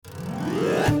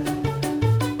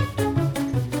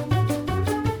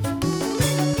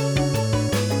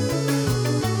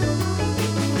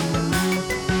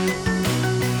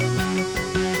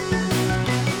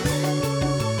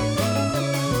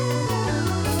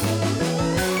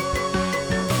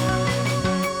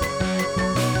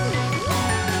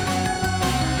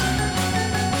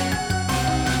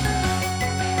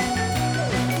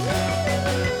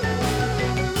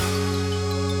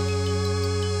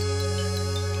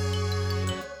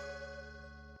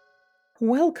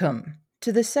Welcome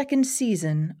to the second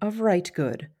season of Write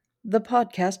Good, the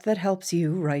podcast that helps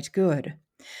you write good.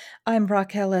 I'm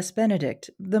Raquel S. Benedict,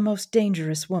 the most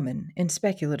dangerous woman in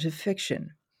speculative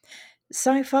fiction.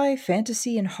 Sci fi,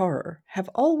 fantasy, and horror have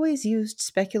always used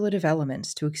speculative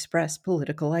elements to express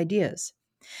political ideas.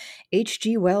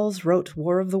 H.G. Wells wrote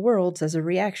War of the Worlds as a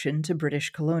reaction to British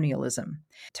colonialism.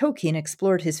 Tolkien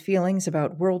explored his feelings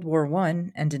about World War I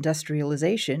and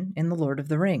industrialization in The Lord of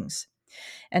the Rings.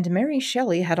 And Mary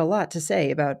Shelley had a lot to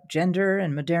say about gender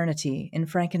and modernity in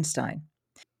Frankenstein.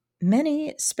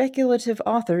 Many speculative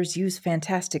authors use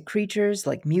fantastic creatures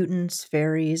like mutants,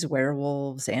 fairies,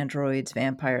 werewolves, androids,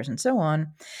 vampires, and so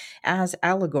on as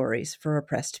allegories for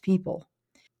oppressed people.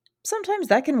 Sometimes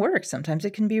that can work, sometimes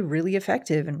it can be really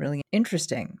effective and really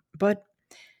interesting, but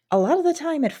a lot of the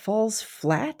time it falls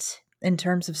flat in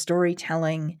terms of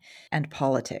storytelling and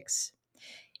politics.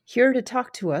 Here to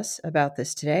talk to us about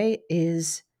this today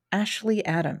is Ashley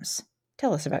Adams.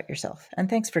 Tell us about yourself, and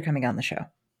thanks for coming on the show.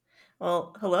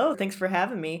 Well, hello. Thanks for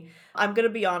having me. I'm gonna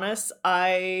be honest.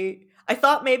 I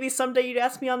thought maybe someday you'd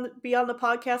ask me be on the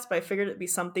podcast, but I figured it'd be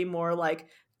something more like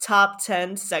top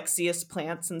 10 sexiest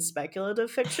plants in speculative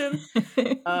fiction.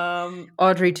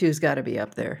 Audrey 2's got to be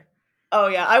up there. Oh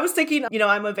yeah, I was thinking.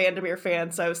 I'm a Vandermeer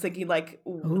fan, so I was thinking like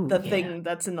Ooh, the yeah. thing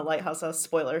that's in the lighthouse.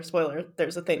 Spoiler, spoiler.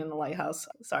 There's a thing in the lighthouse.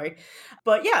 Sorry,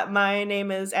 but yeah, my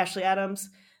name is Ashley Adams.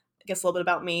 I guess a little bit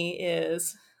about me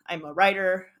is I'm a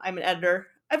writer. I'm an editor.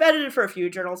 I've edited for a few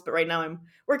journals, but right now I'm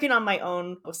working on my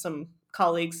own with some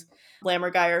colleagues.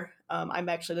 Glamour Geyer. I'm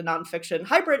actually the nonfiction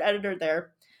hybrid editor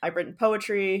there. I've written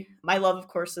poetry. My love, of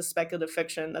course, is speculative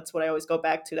fiction. That's what I always go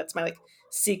back to. That's my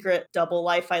secret double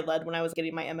life I led when I was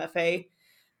getting my MFA.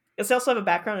 I also have a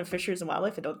background in fisheries and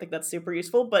wildlife. I don't think that's super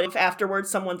useful, but if afterwards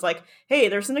someone's like, "Hey,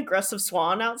 there's an aggressive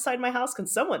swan outside my house. Can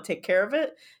someone take care of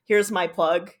it?" Here's my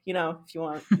plug. If you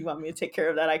want me to take care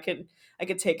of that, I could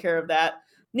take care of that.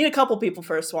 Need a couple people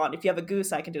for a swan. If you have a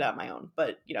goose, I can do that on my own.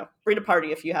 But bring a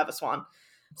party if you have a swan.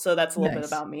 So that's a little bit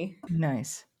about me.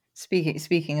 Nice.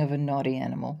 Speaking of a naughty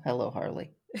animal, hello,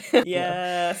 Harley.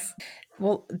 Yes.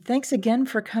 Well, thanks again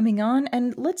for coming on,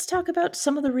 and let's talk about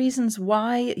some of the reasons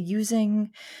why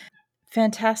using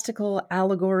fantastical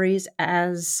allegories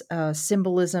as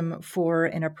symbolism for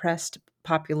an oppressed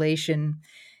population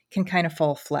can kind of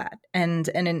fall flat. And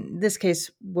in this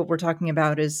case, what we're talking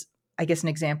about is, I guess an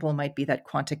example might be that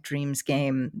Quantic Dreams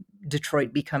game,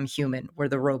 Detroit Become Human, where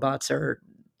the robots are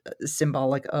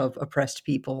symbolic of oppressed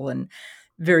people, and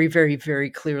very, very, very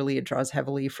clearly it draws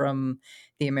heavily from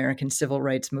the American civil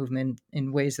rights movement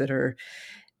in ways that are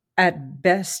at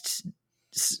best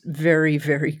very,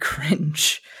 very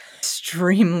cringe.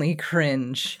 Extremely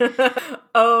cringe.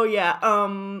 Oh yeah.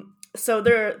 So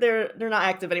they're not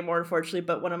active anymore, unfortunately.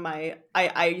 But one of my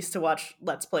I used to watch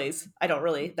Let's Plays. I don't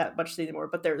really that much see anymore.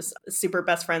 But there's Super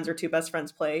Best Friends or Two Best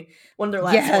Friends play. One of their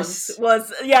last ones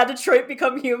was Detroit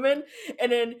Become Human,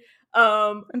 and then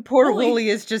and poor Wooly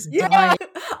is just dying.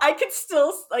 I can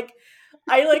still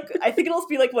I think it'll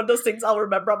be like one of those things I'll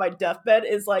remember on my deathbed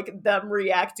is like them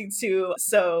reacting to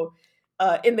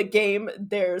in the game,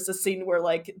 there's a scene where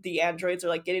like the androids are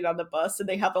like getting on the bus and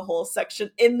they have a whole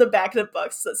section in the back of the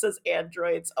bus that says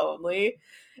androids only.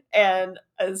 And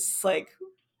it's like,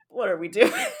 what are we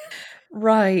doing?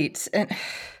 Right.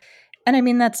 And I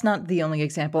mean, that's not the only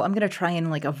example. I'm going to try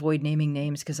and like avoid naming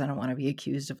names because I don't want to be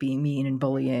accused of being mean and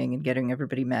bullying and getting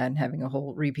everybody mad and having a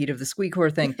whole repeat of the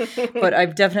Squeakcore thing. But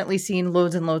I've definitely seen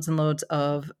loads and loads and loads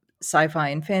of sci-fi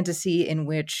and fantasy in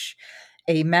which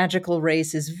a magical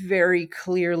race is very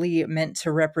clearly meant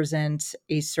to represent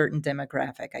a certain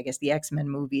demographic. I guess the X-Men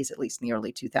movies, at least in the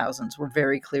early 2000s, were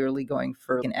very clearly going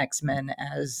for an X-Men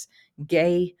as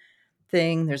gay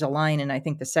thing. There's a line in, I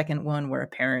think, the second one where a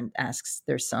parent asks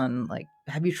their son, like,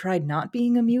 have you tried not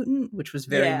being a mutant? Which was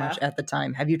very much at the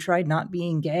time, have you tried not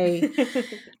being gay?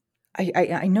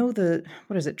 I know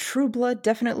what is it? True Blood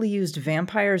definitely used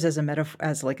vampires as a metaphor,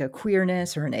 as like a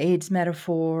queerness or an AIDS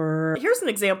metaphor. Here's an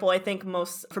example I think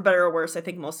most, for better or worse, I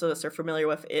think most of us are familiar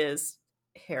with is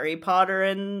Harry Potter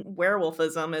and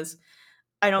werewolfism. Is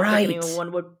I don't think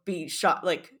anyone would be shocked.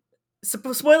 Like,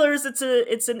 spoilers, it's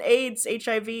an AIDS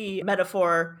HIV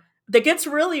metaphor that gets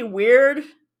really weird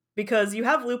because you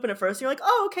have Lupin at first, and you're like,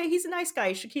 oh, okay, he's a nice guy,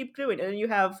 you should keep doing it. And then you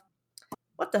have,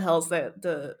 what the hell's that?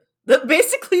 The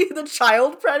basically the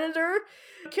child predator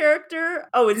character.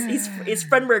 Oh, it's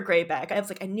Fenrir Greyback. I was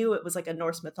like, I knew it was like a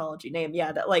Norse mythology name.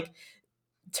 Yeah, that like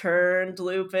turned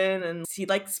Lupin, and he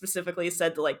like specifically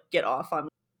said to like get off on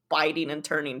biting and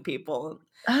turning people.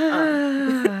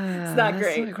 It's not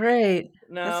great. That's not great.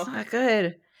 No, that's not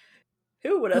good.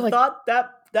 who would have thought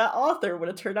that that author would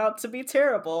have turned out to be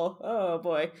terrible. Oh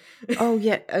boy. Oh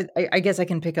yeah, I guess I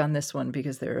can pick on this one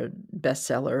because they're a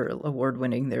bestseller, award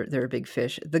winning. They're a big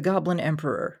fish. The Goblin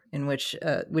Emperor, in which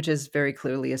is very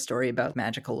clearly a story about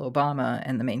magical Obama,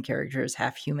 and the main character is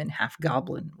half human, half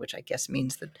goblin, which I guess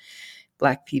means that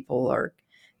black people are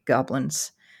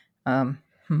goblins. Um,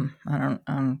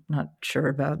 I'm not sure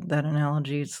about that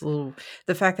analogy. It's a little.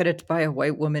 The fact that it's by a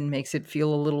white woman makes it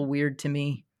feel a little weird to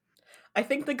me. I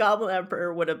think the Goblin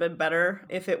Emperor would have been better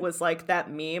if it was like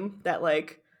that meme that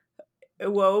like,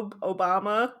 whoa,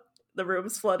 Obama, the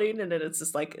room's flooding, and then it's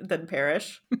just like, then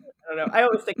perish. I don't know. I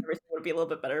always think everything would be a little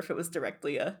bit better if it was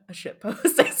directly a shit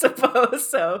post, I suppose.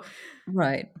 So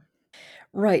Right.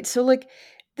 Right. So like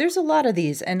there's a lot of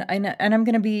these and I'm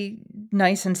going to be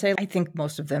nice and say I think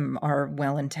most of them are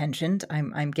well-intentioned.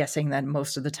 I'm guessing that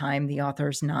most of the time the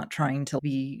author's not trying to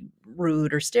be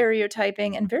rude or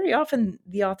stereotyping, and very often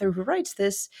the author who writes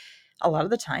this, a lot of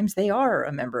the times they are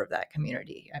a member of that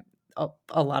community.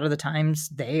 A lot of the times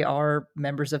they are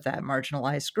members of that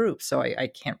marginalized group. So I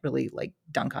can't really like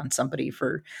dunk on somebody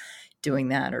for doing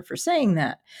that or for saying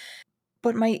that.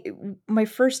 But my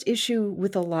first issue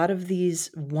with a lot of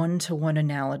these one-to-one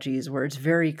analogies where it's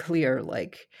very clear,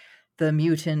 like the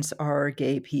mutants are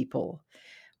gay people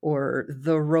or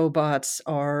the robots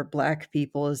are black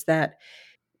people, is that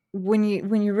when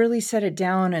you really set it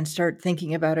down and start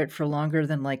thinking about it for longer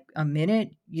than like a minute,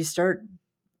 you start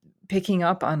picking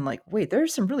up on like, wait,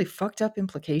 there's some really fucked up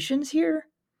implications here.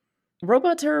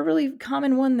 Robots are a really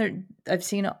common one. I've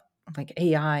seen like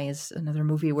AI is another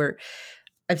movie where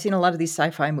I've seen a lot of these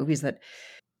sci-fi movies that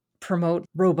promote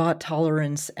robot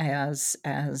tolerance as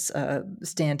a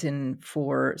stand-in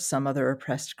for some other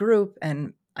oppressed group.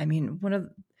 And I mean, one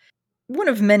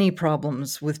of many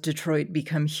problems with Detroit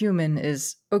Become Human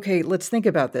is, okay, let's think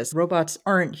about this. Robots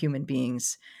aren't human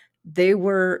beings. They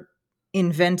were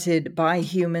invented by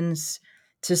humans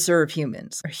to serve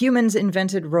humans. Humans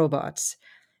invented robots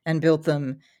and built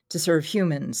them to serve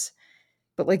humans.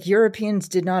 But like Europeans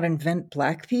did not invent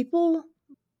black people.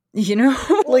 You know,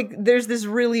 well, like there's this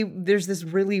really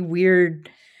weird,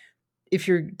 if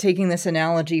you're taking this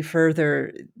analogy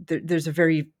further, there's a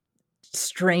very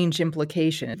strange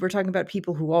implication. We're talking about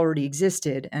people who already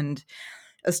existed, and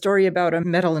a story about a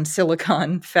metal and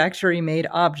silicon factory made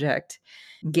object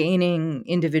gaining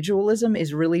individualism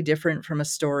is really different from a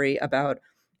story about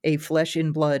a flesh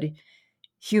and blood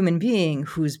human being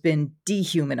who's been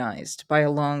dehumanized by a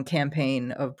long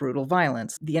campaign of brutal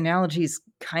violence. The analogy is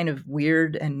kind of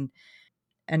weird and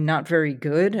not very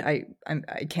good. I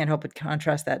can't help but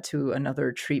contrast that to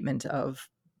another treatment of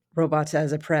robots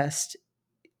as oppressed,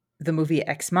 the movie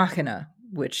Ex Machina,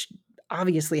 which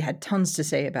obviously had tons to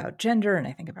say about gender and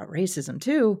I think about racism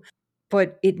too,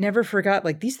 but it never forgot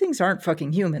like these things aren't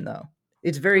fucking human though.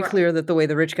 It's very right. clear that the way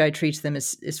the rich guy treats them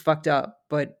is fucked up,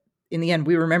 but in the end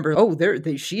we remember, oh,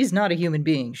 she's not a human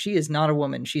being. She is not a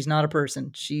woman. She's not a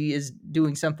person. She is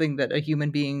doing something that a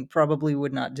human being probably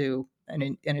would not do,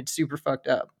 and it's super fucked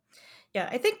up. Yeah,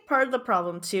 I think part of the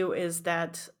problem too is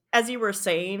that, as you were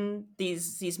saying,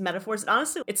 these metaphors, and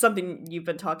honestly it's something you've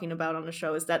been talking about on the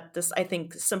show, is that this, I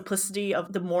think, simplicity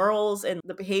of the morals and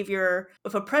the behavior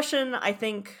of oppression, I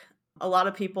think a lot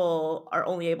of people are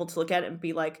only able to look at it and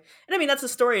be like, and I mean that's a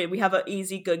story. We have an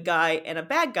easy good guy and a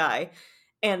bad guy.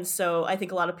 And so I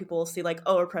think a lot of people will see like,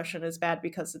 oh, oppression is bad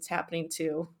because it's happening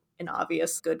to an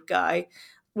obvious good guy,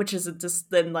 which isn't just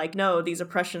then like, no, these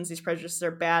oppressions, these prejudices are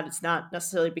bad. It's not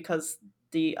necessarily because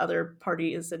the other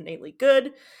party is innately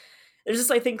good. There's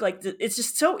just, I think, like it's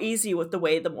just so easy with the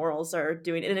way the morals are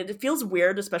doing, and it feels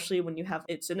weird, especially when you have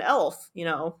it's an elf,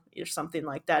 or something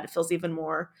like that. It feels even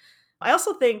more. I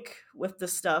also think with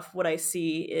this stuff, what I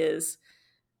see is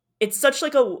it's such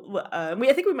like a.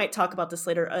 I think we might talk about this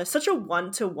later. Such a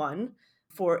one-to-one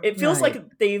for it feels Right.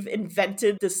 like they've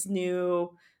invented this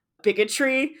new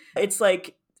bigotry. It's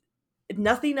like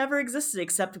nothing ever existed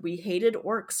except we hated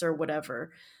orcs or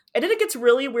whatever. And then it gets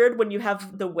really weird when you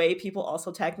have the way people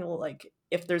also tackle, like,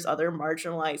 if there's other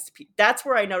marginalized people. That's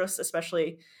where I noticed,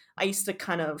 especially, I used to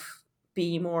kind of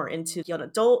be more into young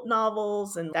adult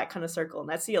novels and that kind of circle.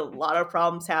 And I see a lot of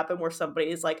problems happen where somebody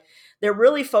is like, they're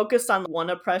really focused on one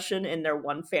oppression in their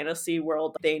one fantasy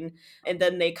world thing. And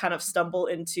then they kind of stumble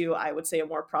into, I would say, a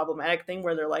more problematic thing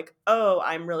where they're like, oh,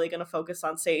 I'm really going to focus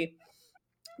on, say,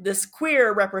 this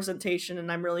queer representation and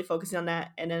I'm really focusing on that.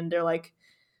 And then they're like,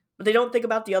 but they don't think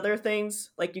about the other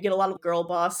things. Like you get a lot of girl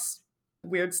boss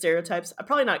weird stereotypes. I'm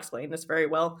probably not explaining this very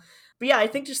well. But yeah, I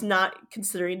think just not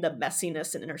considering the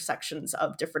messiness and intersections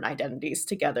of different identities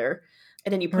together.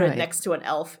 And then you put it Right. next to an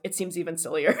elf, it seems even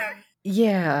sillier.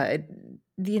 Yeah,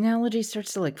 the analogy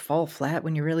starts to like fall flat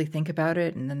when you really think about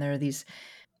it. And then there are these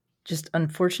just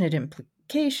unfortunate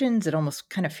implications. It almost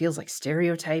kind of feels like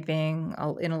stereotyping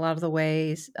in a lot of the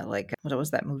ways. Like, what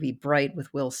was that movie, Bright,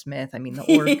 with Will Smith? I mean,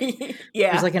 the orc, there's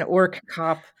Yeah. like an orc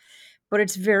cop, but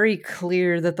it's very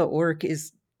clear that the orc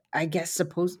is, I guess,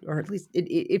 supposed, or at least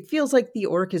it feels like the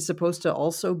orc is supposed to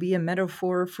also be a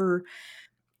metaphor for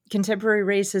contemporary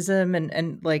racism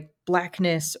and like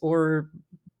blackness or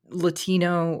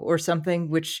Latino or something,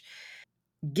 which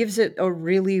gives it a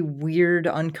really weird,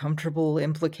 uncomfortable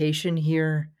implication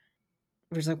here.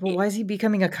 Where it's like, well, why is he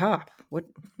becoming a cop? What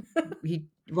he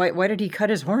why did he cut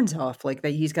his horns off? Like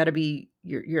that he's got to be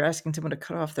you're asking someone to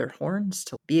cut off their horns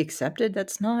to be accepted?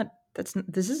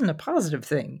 This isn't a positive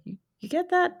thing. You get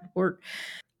that? Or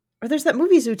there's that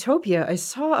movie Zootopia. I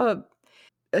saw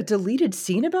a deleted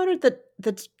scene about it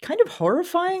that's kind of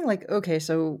horrifying. Like, okay,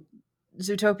 so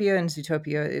Zootopia,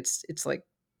 it's like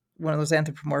one of those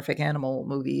anthropomorphic animal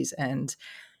movies, and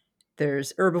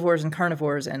there's herbivores and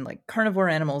carnivores, and like carnivore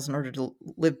animals, in order to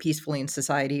live peacefully in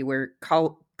society, wear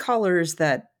collars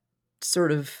that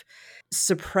sort of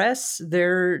suppress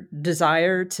their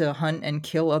desire to hunt and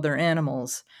kill other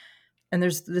animals. And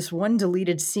there's this one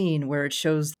deleted scene where it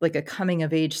shows like a coming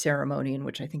of age ceremony in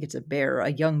which I think it's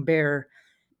a young bear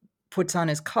puts on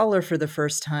his collar for the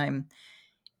first time.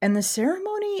 And the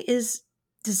ceremony is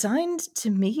designed to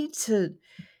me to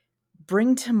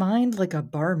bring to mind like a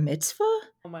bar mitzvah,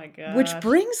 Oh my which gosh.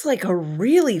 brings like a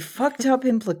really fucked up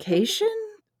implication.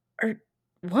 Or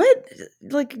what?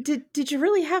 Like, did you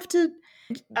really have to?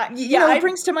 Yeah, It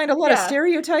brings to mind a lot of yeah.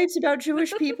 stereotypes about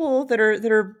Jewish people that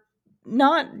are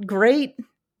not great.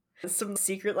 Some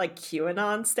secret like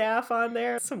QAnon staff on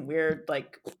there. Some weird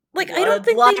like Like, I don't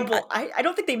blood think they. libel. I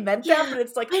don't think they meant that, Yeah, but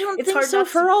it's like I don't it's think hard so. not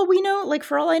to. For all we know, like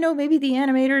for all I know, maybe the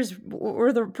animators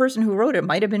or the person who wrote it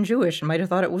might have been Jewish and might have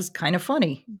thought it was kind of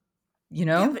funny. You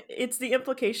Yeah, know? but it's the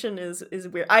implication is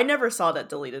weird. I never saw that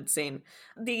deleted scene.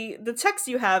 The text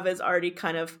you have is already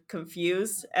kind of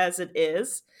confused as it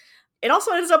is. It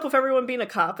also ends up with everyone being a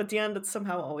cop at the end. It's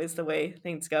somehow always the way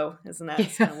things go, isn't that?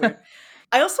 It's kind of Yeah. weird.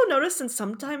 I also noticed, and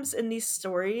sometimes in these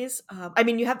stories, I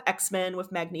mean, you have X-Men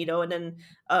with Magneto, and then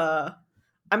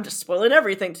I'm just spoiling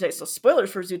everything today. So spoilers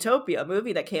for Zootopia, a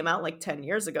movie that came out like 10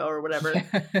 years ago or whatever.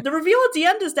 Yeah. The reveal at the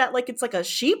end is that like it's like a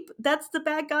sheep that's the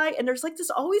bad guy, and there's like this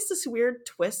always this weird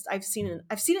twist. I've seen it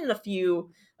in a few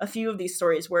of these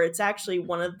stories where it's actually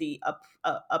one of the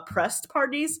oppressed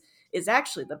parties is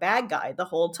actually the bad guy the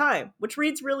whole time, which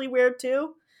reads really weird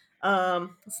too.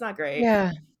 It's not great.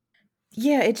 Yeah.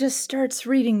 Yeah, it just starts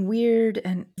reading weird,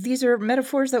 and these are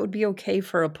metaphors that would be okay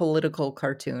for a political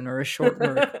cartoon or a short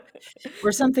work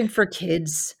or something for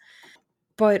kids.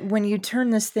 But when you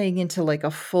turn this thing into like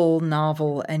a full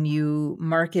novel and you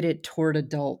market it toward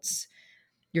adults,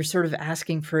 you're sort of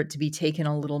asking for it to be taken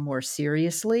a little more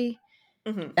seriously.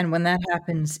 Mhm. And when that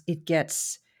happens, it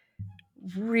gets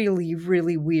really,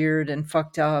 really weird and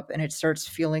fucked up, and it starts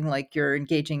feeling like you're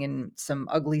engaging in some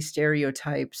ugly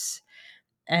stereotypes.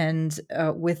 And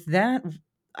with that,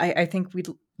 I think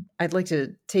I'd like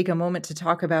to take a moment to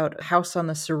talk about House on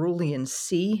the Cerulean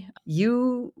Sea.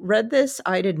 You read this,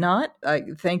 I did not. I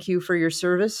thank you for your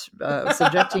service,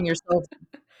 subjecting yourself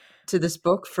to this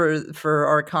book for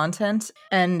our content.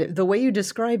 And the way you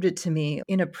described it to me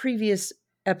in a previous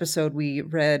episode, we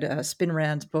read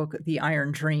Spinrad's book, The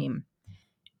Iron Dream,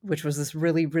 which was this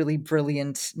really, really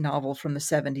brilliant novel from the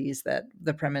 70s that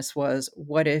the premise was,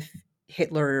 what if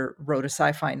Hitler wrote a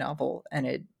sci-fi novel,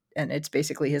 and it's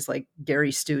basically his like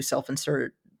Gary Stu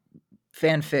self-insert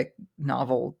fanfic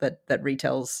novel that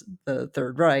retells the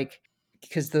Third Reich,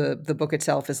 because the book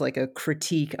itself is like a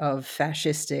critique of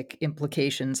fascistic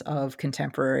implications of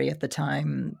contemporary at the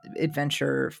time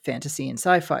adventure, fantasy, and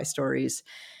sci-fi stories.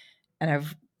 And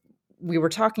we were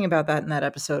talking about that in that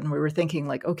episode, and we were thinking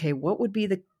like, okay, what would be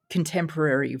the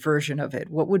contemporary version of it?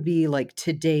 What would be like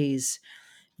today's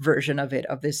version of it,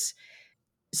 of this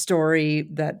story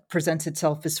that presents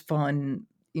itself as fun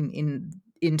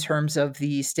in terms of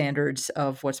the standards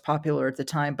of what's popular at the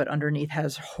time, but underneath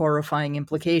has horrifying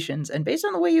implications. And based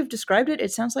on the way you've described it,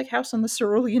 it sounds like House on the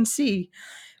Cerulean Sea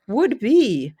would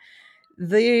be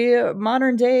the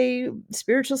modern day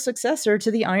spiritual successor to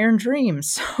the Iron Dream.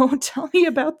 So tell me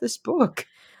about this book.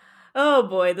 Oh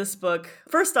boy, this book.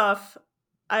 First off,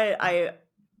 I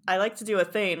I like to do a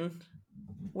thing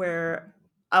where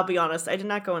I'll be honest, I did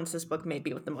not go into this book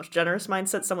maybe with the most generous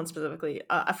mindset. Someone specifically,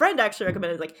 a friend actually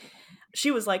recommended, like, she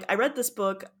was like, I read this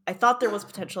book, I thought there was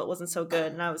potential, it wasn't so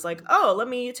good. And I was like, oh, let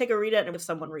me take a read at it. And if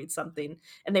someone reads something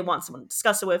and they want someone to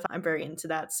discuss it with, I'm very into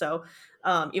that. So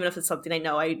even if it's something I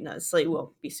know I necessarily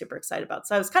won't be super excited about.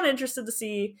 So I was kind of interested to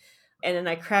see And then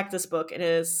I cracked this book, and it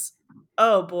is,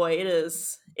 oh boy, it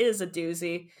is a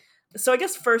doozy. So I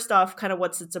guess first off, kind of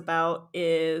what's it's about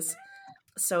is,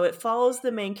 so it follows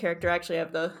the main character. Actually, I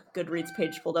have the Goodreads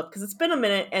page pulled up because it's been a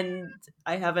minute and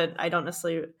I don't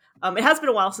necessarily, it has been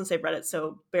a while since I've read it,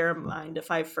 so bear in mind if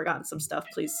I've forgotten some stuff,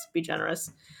 please be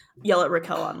generous. Yell at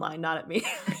Raquel online, not at me.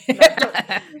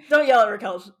 No, don't yell at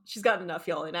Raquel. She's gotten enough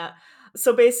yelling at.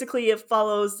 So basically, it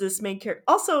follows this main character.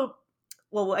 Also,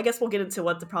 well, I guess we'll get into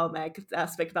what the problematic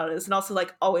aspect about it is, and also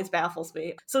like always baffles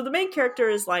me. So the main character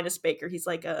is Linus Baker. He's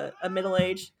like a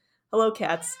middle-aged, hello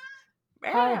cats.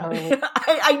 Hi-ho.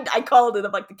 I called it.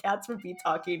 I'm like, the cats would be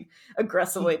talking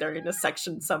aggressively during this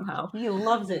section somehow. He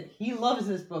loves it. He loves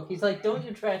this book. He's like, don't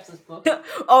you trash this book.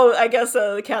 Oh, I guess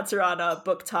the cats are on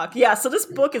Book Talk. Yeah, so this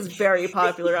book is very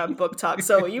popular on Book Talk,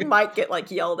 so you might get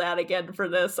like yelled at again for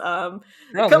this.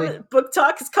 Book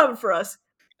Talk is coming for us.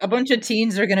 A bunch of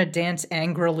teens are gonna dance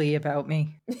angrily about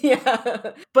me.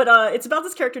 Yeah. But it's about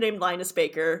this character named Linus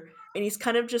Baker, and he's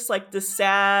kind of just like this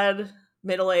sad,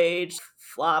 middle-aged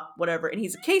flop, whatever, and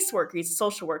he's a caseworker, he's a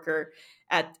social worker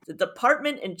at the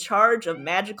department in charge of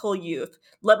magical youth.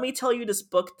 Let me tell you, this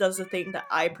book does a thing that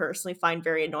I personally find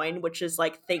very annoying, which is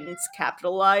like things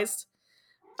capitalized.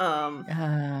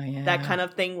 Yeah. That kind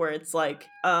of thing where it's like,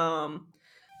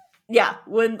 yeah,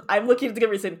 when I'm looking at the good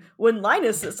reason, when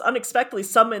Linus is unexpectedly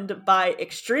summoned by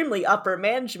extremely upper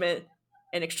management,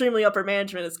 and extremely upper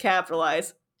management is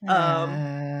capitalized.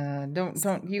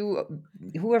 Don't you,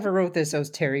 whoever wrote this owes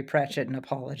Terry Pratchett an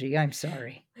apology. I'm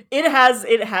sorry. It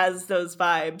has those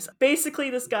vibes. Basically,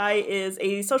 this guy is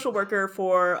a social worker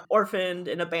for orphaned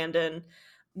and abandoned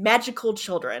magical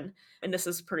children, and this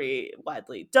is pretty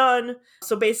widely done.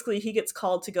 So basically, he gets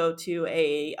called to go to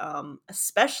a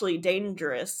especially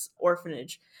dangerous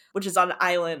orphanage, which is on an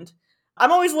island.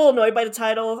 I'm always a little annoyed by the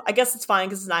title. I guess it's fine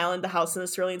because it's an island, the house in the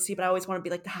Cerulean Sea, but I always want to be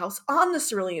like, the house on the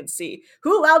Cerulean Sea.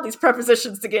 Who allowed these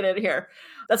prepositions to get in here?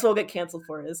 That's what we'll get canceled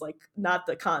for, is like not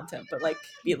the content, but like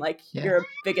being like, you're a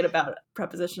bigot about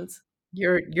prepositions.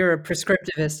 You're a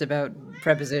prescriptivist about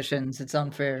prepositions. It's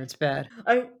unfair. It's bad.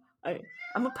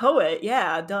 I'm a poet.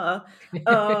 Yeah, duh.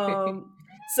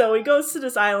 So he goes to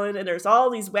this island, and there's all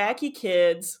these wacky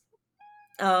kids.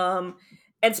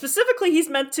 And specifically, he's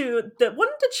meant to, one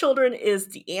of the children is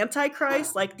the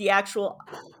Antichrist, like the actual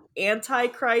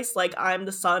Antichrist, like I'm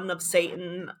the son of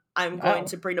Satan, I'm going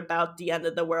to bring about the end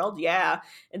of the world. Yeah.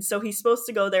 And so he's supposed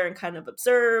to go there and kind of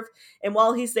observe. And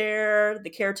while he's there, the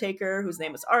caretaker, whose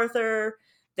name is Arthur,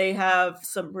 they have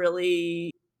some really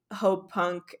hope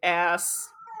punk ass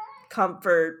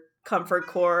comfort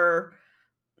core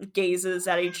gazes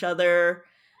at each other.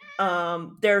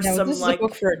 There's now, some this like is a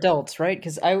book for adults, right?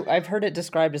 Because I've heard it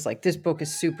described as like, this book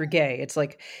is super gay. It's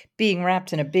like being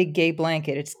wrapped in a big gay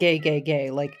blanket. It's gay,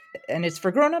 like, and it's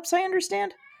for grown-ups, I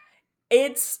understand.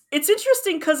 It's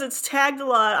interesting because it's tagged a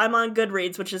lot. I'm on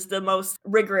Goodreads, which is the most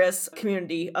rigorous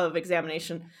community of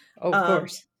examination. Oh, of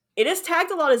course. It is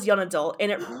tagged a lot as young adult,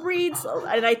 and it reads,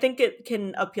 and I think it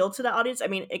can appeal to the audience. I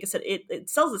mean, like I said, it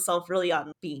sells itself really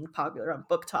on being popular on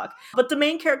Book Talk. But the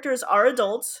main characters are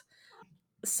adults,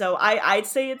 so I'd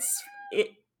say it's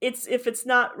if it's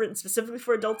not written specifically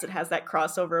for adults, it has that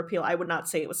crossover appeal. I would not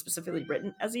say it was specifically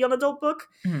written as a young adult book.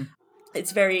 Mm-hmm.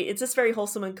 It's just very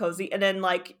wholesome and cozy, and then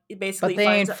like it basically. But they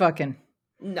ain't fucking.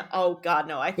 No, oh god,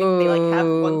 no! I think they like have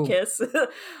one kiss.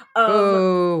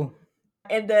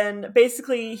 And then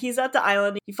basically he's at the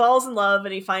island. He falls in love,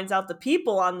 and he finds out the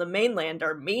people on the mainland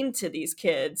are mean to these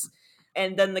kids.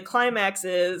 And then the climax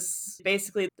is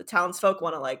basically the townsfolk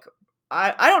want to like,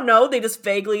 I don't know, they just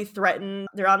vaguely threaten.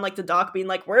 They're on like the dock being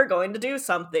like, we're going to do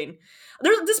something.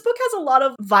 This book has a lot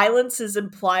of violence is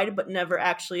implied but never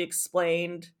actually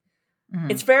explained.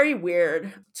 Mm-hmm. It's very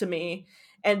weird to me.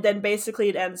 And then basically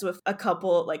it ends with a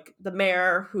couple, like the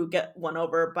mayor, who get won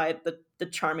over by the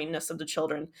charmingness of the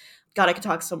children. God, I could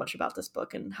talk so much about this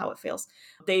book and how it fails.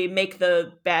 They make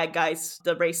the bad guys,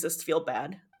 the racist, feel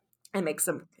bad and makes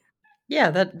them.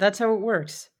 Yeah, that's how it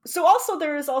works. So also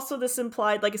there is also this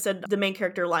implied, like I said, the main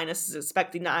character Linus is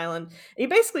inspecting the island. And he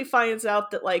basically finds out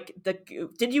that like,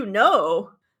 did you know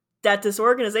that this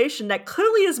organization that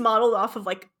clearly is modeled off of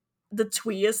like the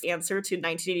tweetest answer to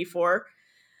 1984.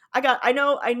 I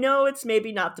know it's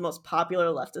maybe not the most popular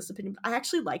leftist opinion, but I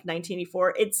actually like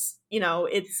 1984. It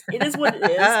is what it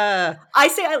is. I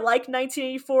say I like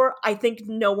 1984. I think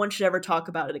no one should ever talk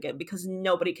about it again because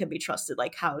nobody can be trusted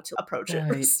like how to approach it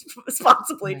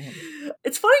responsibly. Right.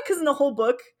 It's funny because in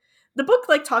the book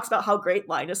like talks about how great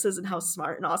Linus is and how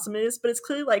smart and awesome it is, but it's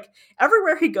clearly like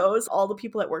everywhere he goes, all the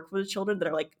people that work for the children that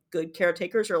are like good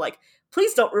caretakers are like,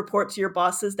 please don't report to your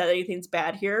bosses that anything's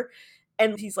bad here.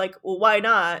 And he's like, well, why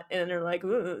not? And they're like,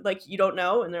 like, you don't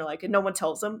know? And they're like, and no one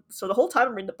tells them. So the whole time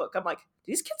I'm reading the book, I'm like,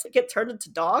 these kids get turned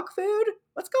into dog food?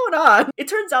 What's going on? It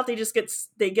turns out they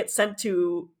get sent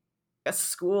to a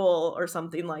school or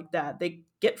something like that. They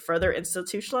get further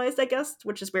institutionalized, I guess,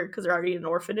 which is weird because they're already in an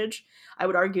orphanage. I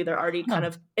would argue they're already kind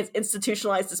of as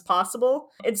institutionalized as possible.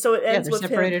 And so it ends with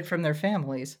separated from their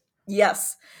families.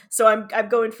 Yes. So I'm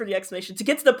going for the explanation to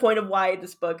get to the point of why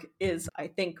this book is, I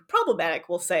think, problematic,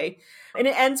 we'll say. And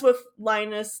it ends with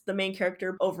Linus, the main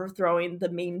character, overthrowing the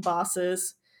main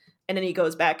bosses. And then he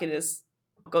goes back and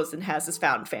goes and has his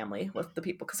found family with the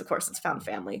people, because of course it's found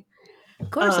family.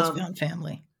 Of course it's found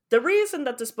family. The reason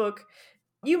that this book,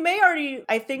 you may already,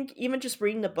 I think, even just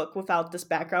reading the book without this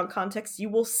background context, you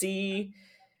will see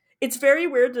it's very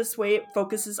weird this way it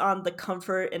focuses on the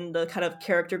comfort and the kind of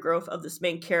character growth of this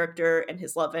main character and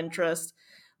his love interest,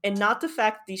 and not the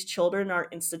fact that these children are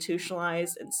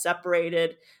institutionalized and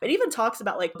separated. It even talks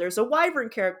about, like, there's a wyvern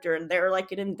character and they're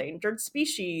like an endangered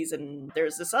species, and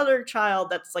there's this other child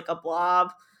that's like a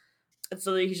blob, and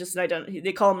so he's just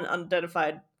they call him an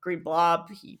unidentified green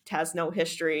blob. He has no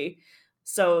history.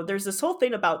 So there's this whole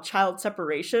thing about child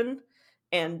separation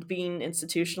and being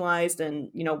institutionalized, and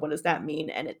what does that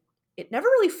mean? And it never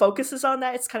really focuses on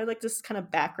that. It's kind of like this kind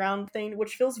of background thing,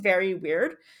 which feels very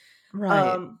weird.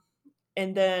 Right.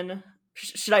 And then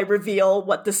should I reveal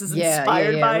what this is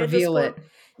inspired by? Reveal it.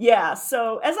 Yeah.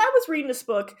 So as I was reading this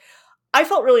book, I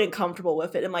felt really uncomfortable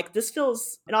with it. And like, this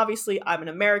feels, and obviously I'm an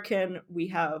American. We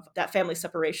have that family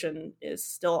separation is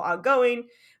still ongoing.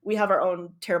 We have our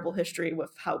own terrible history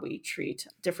with how we treat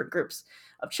different groups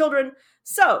of children.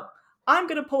 So I'm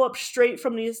going to pull up straight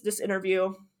from this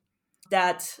interview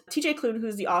that TJ Klune,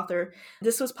 who's the author,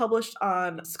 this was published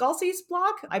on Scalzi's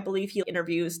blog. I believe he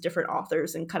interviews different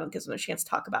authors and kind of gives them a chance to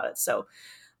talk about it. So,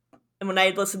 and when I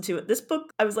listened to this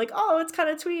book, I was like, oh, it's kind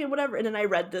of twee and whatever. And then I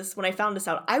read this. When I found this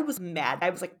out, I was mad.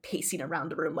 I was like pacing around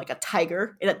the room like a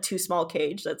tiger in a too small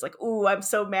cage. That's like, ooh, I'm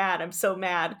so mad. I'm so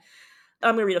mad.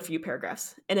 I'm going to read a few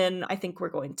paragraphs. And then I think we're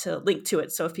going to link to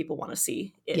it. So if people want to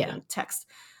see it in text.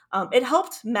 It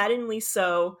helped maddeningly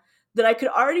so that I could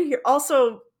already hear.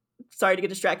 Also, sorry to get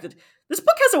distracted. This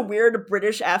book has a weird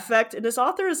British affect, and this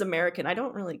author is American. I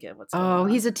don't really get what's going on. Oh,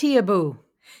 he's a Teaboo.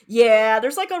 Yeah,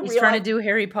 there's like he's trying to do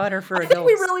Harry Potter for adults. I think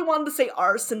we really wanted to say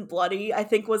arse and bloody, I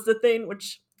think was the thing,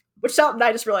 which sounded,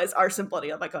 I just realized arse and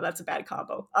bloody. I'm like, oh, that's a bad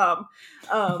combo.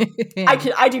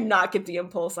 I do not get the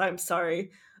impulse. I'm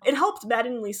sorry. It helped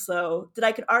maddeningly so that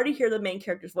I could already hear the main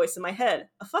character's voice in my head,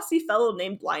 a fussy fellow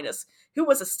named Linus, who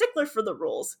was a stickler for the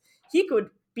rules. He could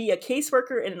be a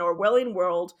caseworker in an Orwellian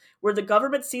world where the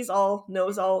government sees all,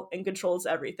 knows all, and controls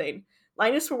everything.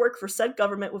 Linus would work for said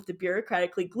government with the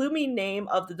bureaucratically gloomy name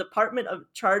of the Department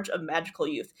of Charge of Magical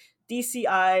Youth,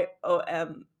 DCIOMY.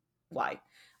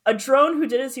 A drone who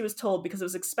did as he was told because it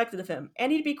was expected of him,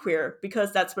 and he'd be queer,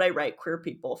 because that's what I write, queer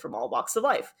people from all walks of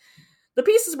life. The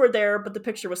pieces were there, but the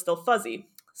picture was still fuzzy.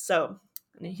 So,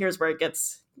 and here's where it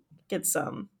gets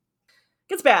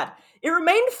bad. It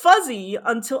remained fuzzy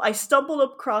until I stumbled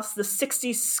across the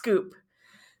 60s scoop.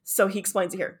 So he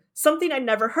explains it here. Something I'd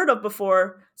never heard of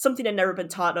before, something I'd never been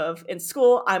taught of in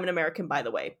school. I'm an American, by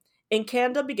the way. In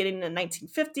Canada, beginning in the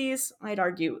 1950s, I'd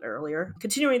argue earlier,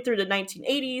 continuing through the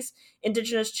 1980s,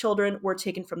 Indigenous children were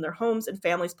taken from their homes and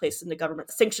families placed into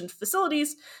government-sanctioned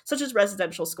facilities, such as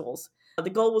residential schools. The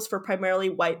goal was for primarily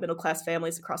white middle-class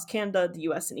families across Canada, the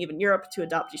US, and even Europe to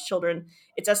adopt these children.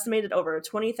 It's estimated over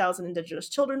 20,000 Indigenous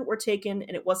children were taken,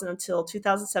 and it wasn't until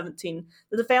 2017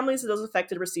 that the families of those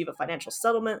affected received a financial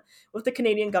settlement, with the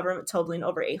Canadian government totaling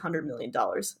over $800 million.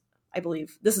 I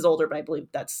believe this is older, but I believe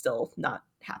that's still not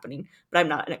happening, but I'm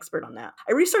not an expert on that.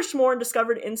 I researched more and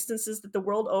discovered instances that the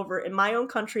world over, in my own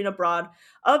country and abroad,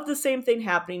 of the same thing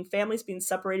happening, families being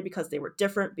separated because they were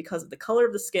different, because of the color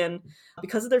of the skin,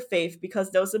 because of their faith,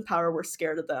 because those in power were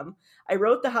scared of them. I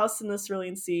wrote The House in the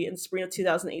Cerulean Sea in spring of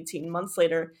 2018. Months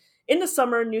later, in the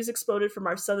summer, news exploded from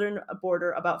our southern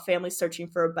border about families searching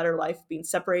for a better life being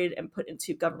separated and put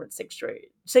into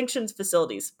government-sanctioned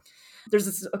facilities.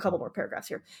 There's a couple more paragraphs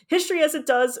here. History, as it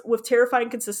does, with terrifying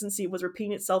consistency, was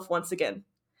repeating itself once again.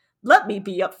 Let me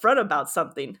be upfront about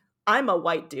something. I'm a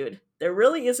white dude. There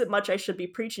really isn't much I should be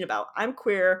preaching about. I'm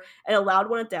queer and allowed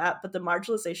one at that, but the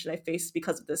marginalization I face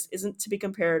because of this isn't to be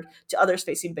compared to others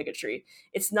facing bigotry.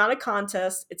 It's not a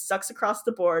contest. It sucks across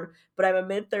the board, but I'm a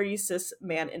mid-30s cis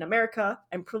man in America.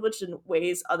 I'm privileged in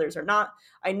ways others are not.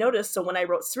 I noticed, so when I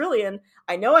wrote Cerulean,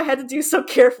 I know I had to do so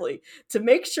carefully to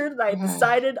make sure that I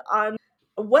decided on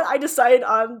what I decided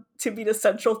on to be the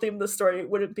central theme of the story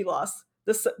wouldn't be lost.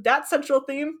 That central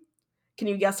theme, can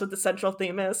you guess what the central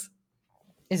theme is?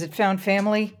 Is it found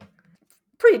family?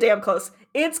 pretty damn close.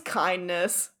 It's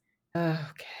kindness.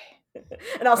 Okay.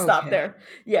 And I'll stop Okay. there.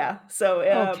 Yeah. So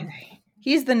Okay.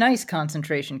 He's the nice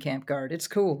concentration camp guard. It's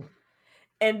cool.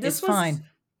 and this It's was fine.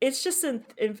 it's just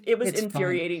it was It's fine.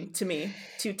 infuriating to me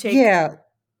to take. Yeah.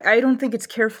 I don't think it's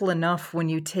careful enough when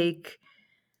you take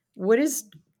what is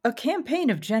a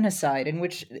campaign of genocide in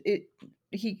which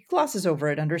he glosses over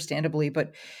it understandably,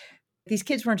 but these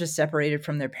kids weren't just separated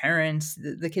from their parents.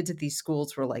 The kids at these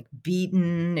schools were like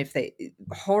beaten, if they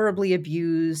horribly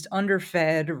abused,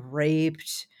 underfed,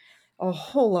 raped. A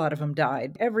whole lot of them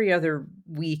died. Every other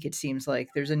week, it seems like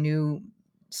there's a new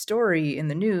story in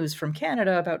the news from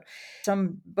Canada about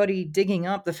somebody digging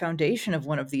up the foundation of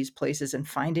one of these places and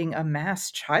finding a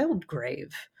mass child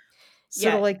grave. So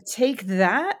to Yeah. like take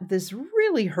that, this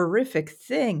really horrific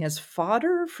thing as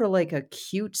fodder for like a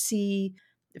cutesy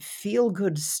feel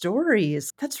good story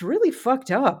that's really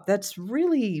fucked up. That's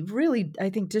really, really, I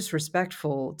think,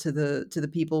 disrespectful to the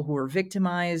people who are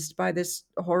victimized by this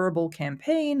horrible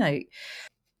campaign.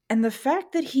 And the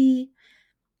fact that he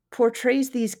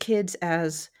portrays these kids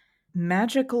as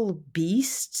magical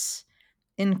beasts,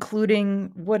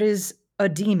 including what is a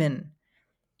demon,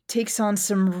 takes on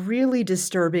some really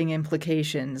disturbing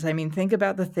implications. I mean, think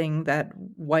about the thing that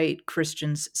white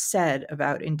Christians said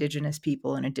about indigenous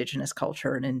people and indigenous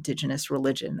culture and indigenous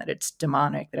religion, that it's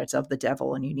demonic, that it's of the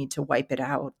devil, and you need to wipe it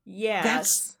out. Yeah.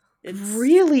 That's it's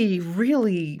really,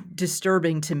 really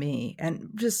disturbing to me and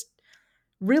just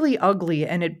really ugly.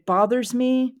 And it bothers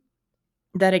me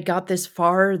that it got this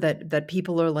far, that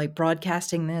people are like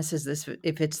broadcasting this as this,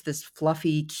 if it's this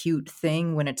fluffy, cute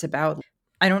thing, when it's about,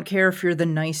 I don't care if you're the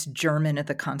nice German at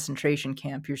the concentration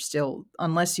camp, you're still,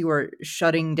 unless you are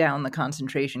shutting down the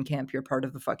concentration camp, you're part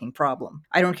of the fucking problem.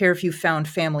 I don't care if you found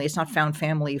family. It's not found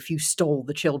family if you stole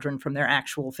the children from their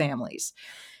actual families.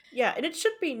 Yeah, and it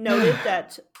should be noted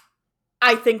that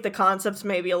I think the concepts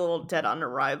may be a little dead on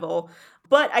arrival,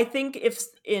 but I think if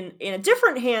in a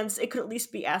different hands, it could at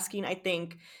least be asking, I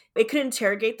think, it could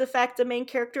interrogate the fact the main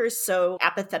character is so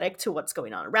apathetic to what's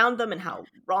going on around them and how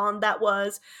wrong that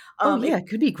was. It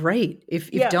could be great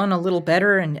if Yeah. done a little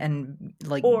better and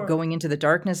like Or- going into the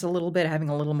darkness a little bit, having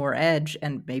a little more edge,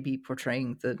 and maybe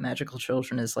portraying the magical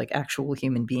children as like actual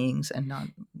human beings and not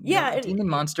demon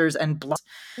monsters and blood.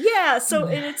 Yeah, so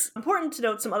and it's important to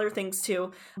note some other things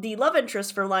too. The love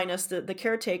interest for Linus, the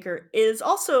caretaker, is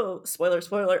also, spoiler,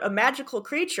 a magical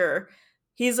creature.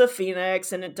 He's a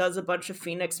phoenix, and it does a bunch of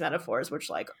phoenix metaphors, which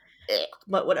like,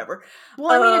 but whatever.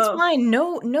 Well, I mean, it's fine.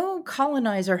 No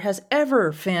colonizer has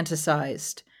ever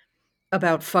fantasized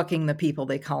about fucking the people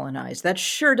they colonize. That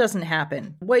sure doesn't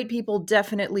happen. White people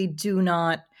definitely do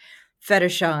not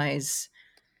fetishize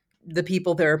the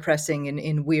people they're oppressing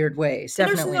in weird ways.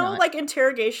 Definitely There's no not. like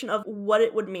interrogation of what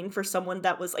it would mean for someone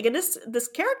that was like, and this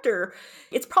character,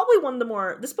 it's probably one of the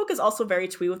more, this book is also very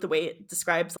twee with the way it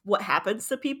describes what happens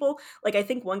to people. Like, I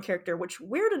think one character, which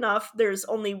weird enough, there's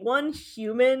only one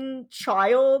human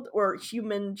child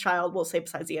we'll say,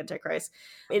 besides the Antichrist.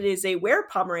 It is a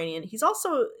were-Pomeranian. He's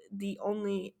also the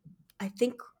only, I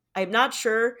think, I'm not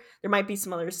sure, there might be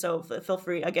some others, so feel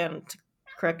free again to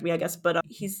correct me, I guess, but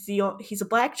he's a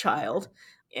black child,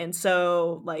 and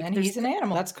so like, and he's an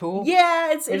animal. That's cool.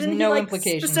 Yeah, there's and no he, like,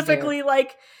 implications specifically there.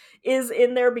 Like is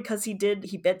in there because he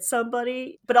bit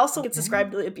somebody, but also it's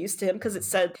described the abuse to him because it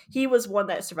said he was one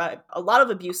that survived a lot of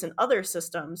abuse in other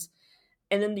systems.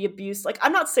 And then the abuse, like,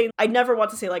 I'm not saying, I never want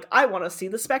to say, like, I want to see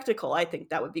the spectacle. I think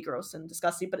that would be gross and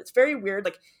disgusting, but it's very weird.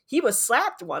 Like, he was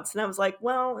slapped once, and I was like,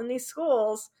 well, in these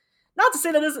schools, not to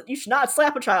say that you should not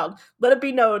slap a child. Let it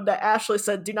be known that Ashley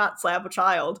said, do not slap a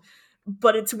child.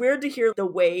 But it's weird to hear the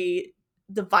way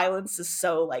the violence is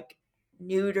so, like,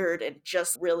 neutered and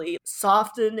just really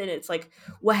softened, and it's like,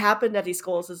 what happened at these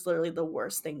schools is literally the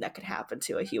worst thing that could happen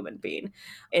to a human being,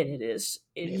 and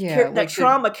that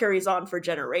trauma carries on for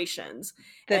generations.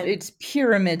 That it's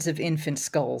pyramids of infant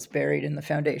skulls buried in the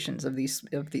foundations of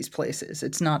these places.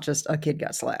 It's not just a kid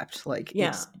got slapped. Like,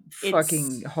 it's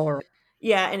fucking horrible.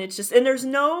 Yeah, and it's just, and there's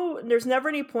never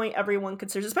any point everyone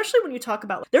considers, especially when you talk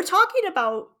about, they're talking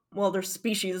about, well, there's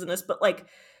species in this, but like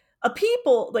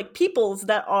peoples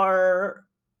that are,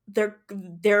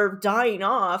 they're dying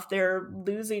off, they're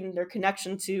losing their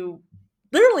connection to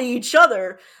literally each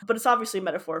other, but it's obviously a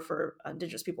metaphor for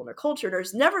indigenous people and their culture.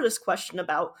 There's never this question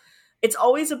about, it's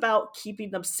always about keeping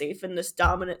them safe in this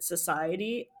dominant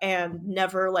society, and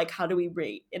never like, how do we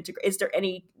reintegrate? Is there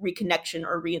any reconnection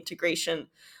or reintegration?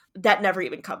 That never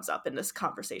even comes up in this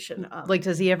conversation. Like,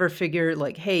 does he ever figure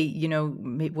like, hey,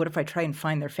 what if I try and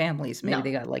find their families? Maybe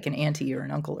they got like an auntie or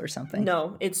an uncle or something.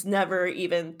 No, it's never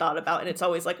even thought about. And it's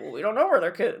always like, well, we don't know where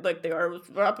their kid, like, they are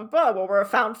up above. Well, we're a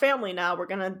found family now. We're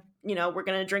going to we're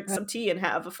going to drink some tea and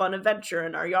have a fun adventure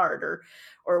in our yard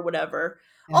or whatever.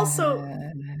 Also,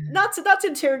 not to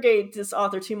interrogate this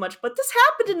author too much, but this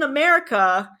happened in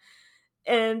America.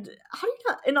 And how do you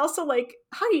not, and also like,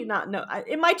 how do you not know?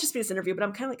 It might just be this interview, but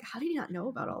I'm kind of like, how do you not know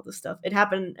about all this stuff? It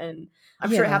happened, and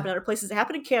I'm sure it happened in other places. It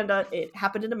happened in Canada. It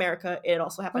happened in America. It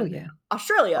also happened in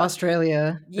Australia.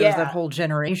 There was that whole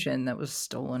generation that was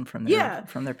stolen from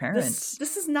their parents.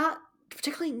 This is not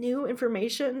particularly new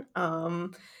information.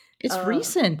 It's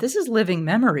recent. This is living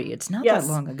memory. It's not that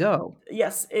long ago.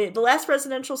 Yes. The last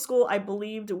residential school, I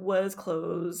believed, was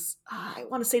closed, I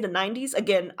want to say the 90s.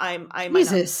 Again,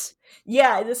 Jesus.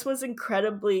 Yeah, this was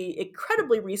incredibly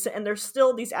recent. And there's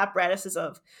still these apparatuses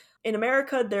in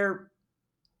America, there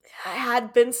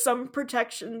had been some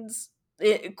protections,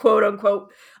 quote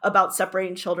unquote, about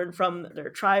separating children from their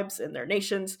tribes and their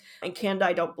nations. In Canada,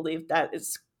 I don't believe that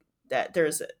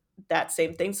there's that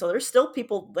same thing. So there's still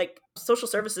people like social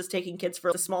services taking kids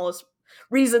for the smallest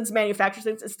reasons, manufacture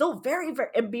things. It's still very, very,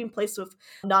 and being placed with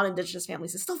non-Indigenous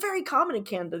families is still very common in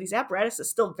Canada. These apparatuses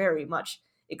still very much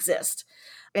exist.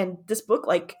 And this book,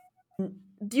 like,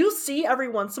 do you see every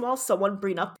once in a while someone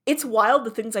bring up? It's wild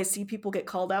the things I see people get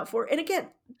called out for. And again,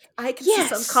 I can see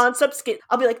some concepts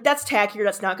I'll be like, that's tackier,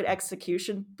 that's not good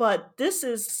execution. But this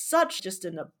is such just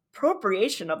an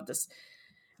appropriation of this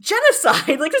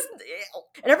genocide, like this.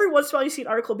 And every once in a while you see an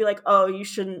article be like, oh, you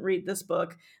shouldn't read this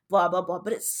book, blah blah blah,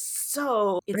 but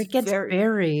it gets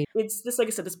buried. It's just, like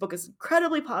I said, this book is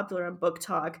incredibly popular on Book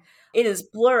Talk. It is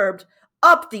blurbed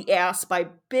up the ass by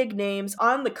big names.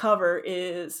 On the cover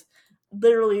is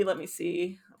literally, let me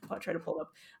see, I'll try to pull it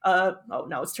up. Oh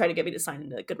no, it's trying to get me to sign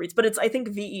into Goodreads, but it's, I think,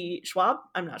 V.E. Schwab,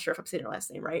 I'm not sure if I'm saying her last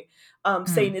name right,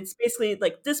 saying it's basically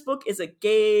like, this book is a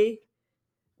gay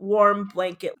warm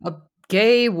blanket.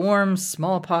 Gay, warm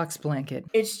smallpox blanket.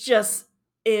 It's just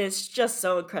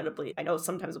so incredibly. I know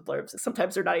sometimes with blurbs,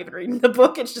 sometimes they're not even reading the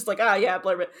book. It's just like,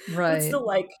 blurb it. Right. But it's still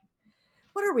like,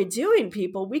 what are we doing,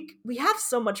 people? We have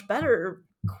so much better.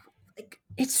 Like,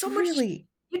 it's so really much.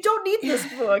 You don't need this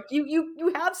book.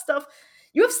 You have stuff.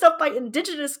 You have stuff by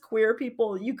Indigenous queer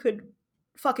people you could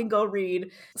fucking go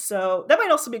read. So that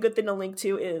might also be a good thing to link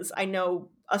to. Is, I know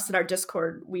us in our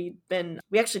Discord, we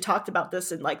actually talked about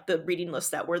this in like the reading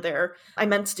list that were there. I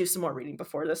meant to do some more reading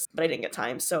before this, but I didn't get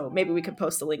time. So maybe we could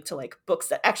post a link to like books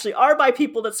that actually are by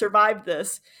people that survived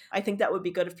this. I think that would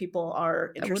be good if people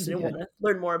are interested and want to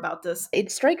learn more about this.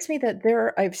 It strikes me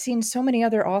that I've seen so many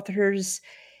other authors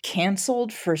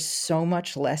canceled for so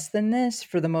much less than this,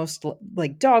 for the most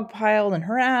like dogpiled and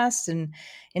harassed and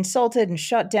insulted and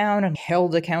shut down and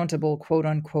held accountable, quote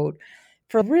unquote,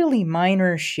 for really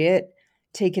minor shit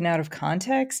taken out of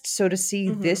context. So to see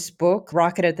this book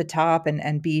rocket at the top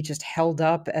and be just held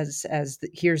up as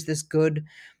here's this good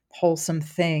wholesome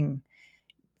thing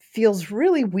feels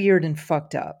really weird and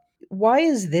fucked up. Why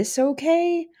is this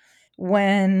okay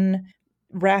when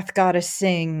Wrath Goddess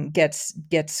Sing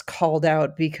gets called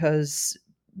out because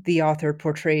the author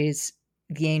portrays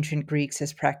the ancient Greeks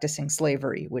as practicing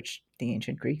slavery, which the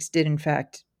ancient Greeks did in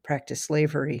fact practice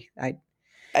slavery?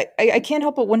 I can't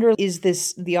help but wonder, is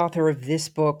this the author of this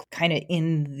book kind of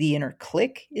in the inner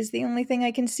clique is the only thing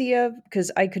I can see of?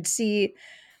 Because I could see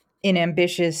an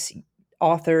ambitious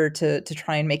author to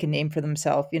try and make a name for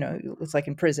themselves. You know, it's like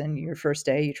in prison, your first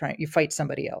day, you fight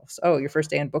somebody else. Oh, your first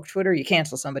day on book Twitter, you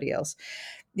cancel somebody else.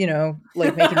 You know,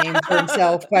 like make a name for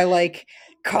himself by like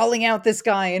calling out this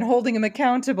guy and holding him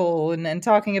accountable and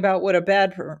talking about what a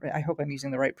bad, I hope I'm using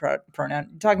the right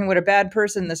pronoun, talking what a bad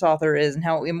person this author is and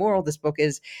how immoral this book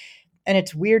is. And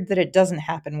it's weird that it hasn't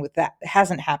happened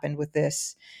with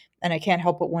this. And I can't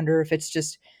help but wonder if it's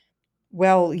just,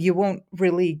 well, you won't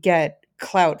really get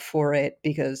clout for it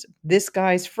because this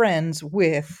guy's friends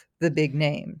with the big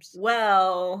names.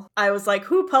 Well, I was like,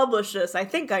 who published this? I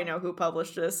think I know who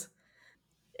published this.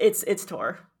 It's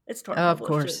Tor. It's Tor. Of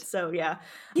course. It. So yeah,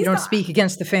 you don't speak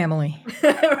against the family.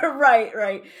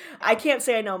 Right. I can't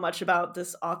say I know much about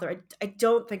this author. I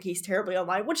don't think he's terribly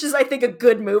online, which is, I think, a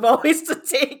good move always to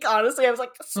take. Honestly, I was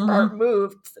like, a smart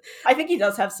move. I think he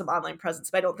does have some online presence,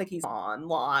 but I don't think he's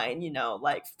online,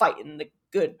 like fighting the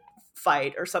good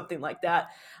fight or something like that.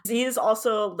 He is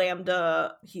also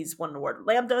Lambda. He's won an award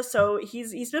Lambda, so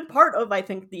he's been part of, I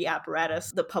think, the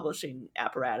apparatus, the publishing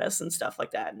apparatus and stuff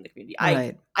like that in the community.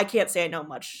 Right. I can't say I know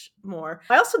much more.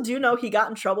 I also do know he got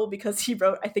in trouble because he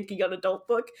wrote, I think, a young adult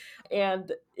book,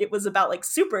 and it was about like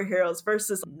superheroes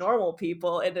versus normal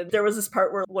people. And then there was this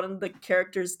part where one of the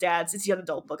characters' dads, it's a young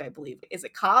adult book, I believe, is a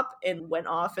cop and went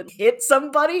off and hit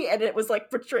somebody, and it was like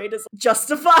portrayed as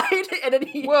justified. And then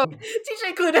Whoa.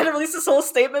 TJ Klune had to release this whole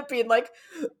statement being like,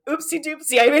 oopsie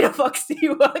doopsie, I made a foxy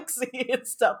wuxie and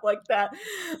stuff like that.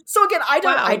 So again,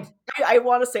 I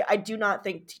want to say I do not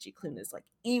think TJ Klune is like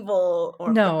evil,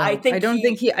 or No, I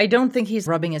don't think he's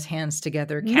rubbing his hands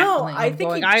together, No, cackling, I and think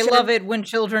going, he I should've- love it when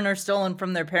children are stolen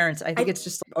from their parents. I think it's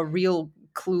just a real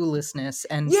cluelessness,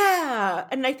 and yeah,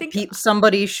 and I think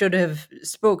somebody should have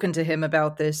spoken to him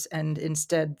about this, and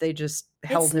instead they just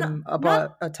held him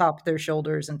atop their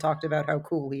shoulders and talked about how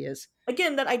cool he is.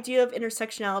 Again, that idea of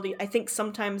intersectionality, I think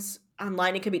sometimes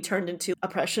online it can be turned into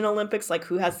oppression Olympics, like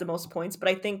who has the most points. But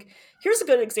I think here's a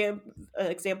good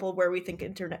example where we think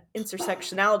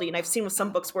intersectionality, and I've seen with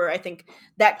some books where I think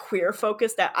that queer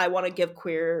focus, that I want to give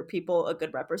queer people a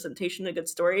good representation, a good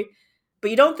story. But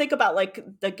you don't think about, like,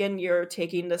 again, you're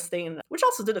taking this thing, which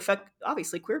also did affect,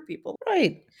 obviously, queer people.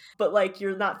 Right. But, like,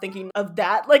 you're not thinking of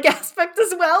that, like, aspect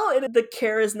as well. And the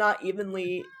care is not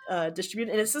evenly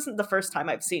distributed. And this isn't the first time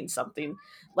I've seen something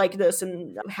like this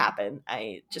and happen.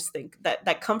 I just think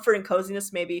that comfort and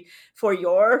coziness maybe for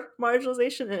your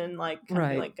marginalization, and, like,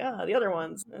 kind of like, the other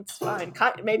ones, it's fine.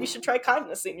 Maybe you should try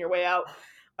kindnessing your way out.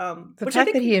 The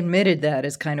fact that he admitted that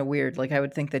is kind of weird. Like, I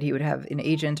would think that he would have an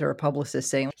agent or a publicist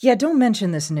saying, yeah, don't mention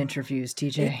this in interviews,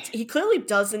 TJ. He clearly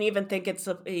doesn't even think it's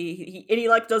he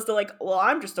like does the like, well,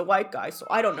 I'm just a white guy, so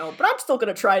I don't know, but I'm still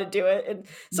going to try to do it. And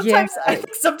sometimes I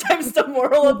think sometimes the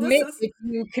moral of this is, if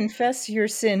you confess your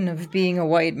sin of being a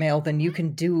white male, then you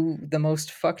can do the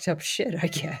most fucked up shit, I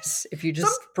guess, if you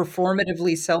just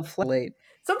performatively self-flagellate.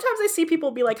 Sometimes I see people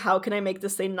be like, how can I make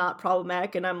this thing not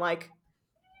problematic? And I'm like,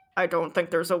 I don't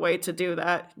think there's a way to do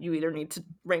that. You either need to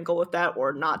wrangle with that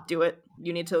or not do it.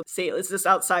 You need to say, is this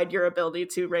outside your ability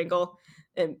to wrangle?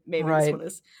 And maybe this one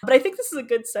is. But I think this is a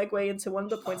good segue into one of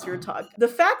the points you were talking. The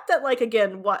fact that, like,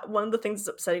 again, one of the things that's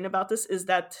upsetting about this is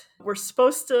that we're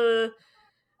supposed to...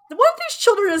 One of these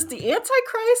children is the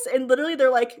Antichrist, and literally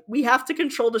they're like, we have to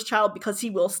control this child because he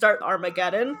will start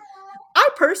Armageddon. I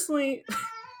personally...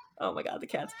 Oh my god, the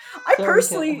cats.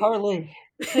 Harley,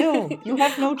 chill. You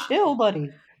have no chill, buddy.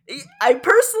 I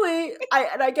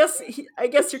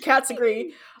guess your cats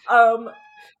agree. I'm not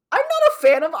a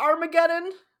fan of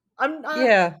Armageddon. I'm not.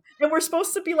 Yeah. And we're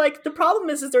supposed to be like, the problem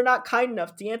is they're not kind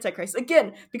enough to the Antichrist.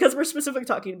 Again, because we're specifically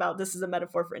talking about this is a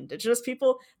metaphor for Indigenous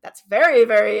people. That's very,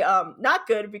 very not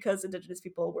good, because Indigenous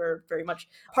people were very much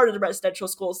part of the residential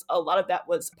schools. A lot of that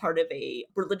was part of a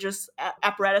religious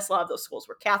apparatus. A lot of those schools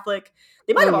were Catholic.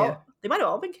 They might have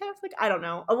all been Catholic. I don't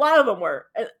know. A lot of them were.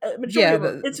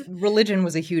 Religion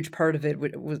was a huge part of it.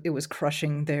 It was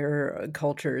crushing their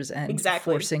cultures and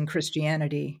forcing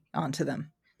Christianity onto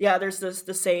them. Yeah, there's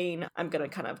the saying, I'm going to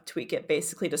kind of tweak it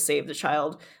basically to save the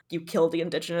child. You kill the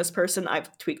Indigenous person.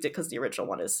 I've tweaked it because the original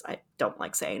one is, I don't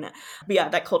like saying it. But yeah,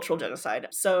 that cultural genocide.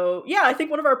 So yeah, I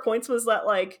think one of our points was that,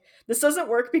 like, this doesn't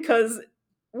work because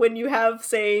when you have,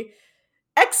 say,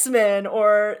 X-Men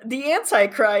or the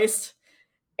Antichrist,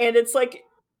 and it's like,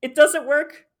 it doesn't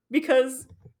work because,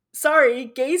 sorry,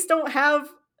 gays don't have,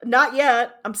 not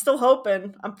yet. I'm still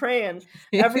hoping. I'm praying.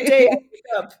 Every day I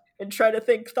wake up and try to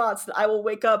think thoughts that I will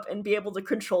wake up and be able to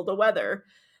control the weather.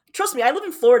 Trust me, I live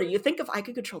in Florida. You think if I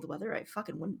could control the weather, I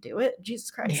fucking wouldn't do it?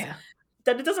 Jesus Christ. Yeah.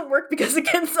 That it doesn't work because,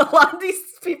 again, a lot of these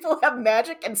people have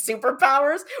magic and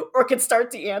superpowers, or can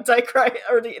start the Antichrist,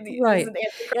 or right.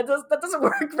 That doesn't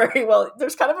work very well.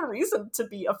 There's kind of a reason to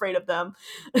be afraid of them.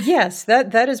 Yes,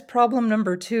 that is problem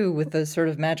number 2 with the sort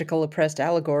of magical oppressed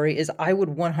allegory, is I would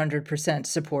 100%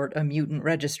 support a mutant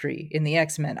registry in the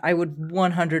X-Men. I would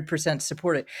 100%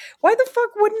 support it. Why the fuck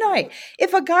wouldn't I?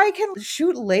 If a guy can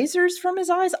shoot lasers from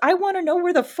his eyes, I want to know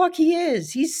where the fuck he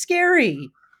is. He's scary.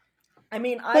 I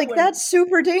mean, that's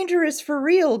super dangerous for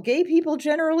real. Gay people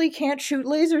generally can't shoot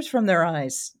lasers from their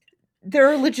eyes. There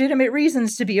are legitimate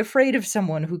reasons to be afraid of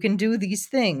someone who can do these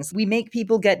things. We make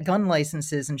people get gun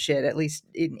licenses and shit, at least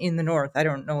in the North. I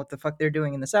don't know what the fuck they're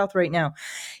doing in the South right now.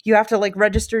 You have to, like,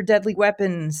 register deadly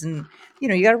weapons, and, you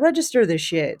know, you got to register this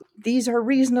shit. These are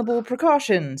reasonable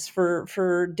precautions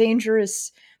for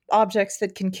dangerous objects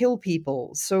that can kill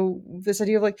people. So this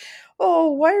idea of, like,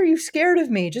 oh, why are you scared of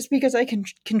me just because I can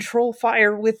control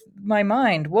fire with my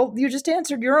mind? Well, you just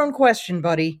answered your own question,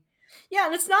 buddy. Yeah,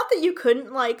 and it's not that you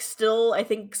couldn't, like, still, I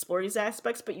think, explore these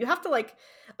aspects, but you have to, like,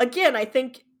 again, I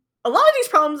think a lot of these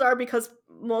problems are because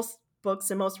most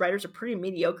books and most writers are pretty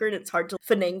mediocre, and it's hard to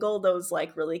finagle those,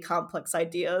 like, really complex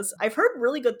ideas. I've heard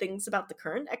really good things about the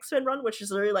current X-Men run, which is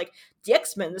literally, like, the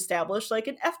X-Men established, like,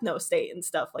 an ethno-state and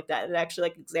stuff like that. It actually,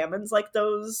 like, examines, like,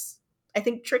 those I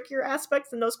think, trickier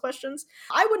aspects in those questions.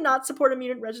 I would not support a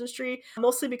mutant registry,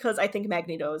 mostly because I think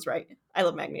Magneto is right. I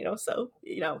love Magneto, so,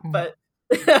 but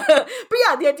but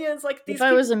yeah, the idea is like these If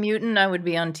I was a mutant, I would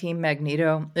be on Team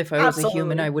Magneto. If I was a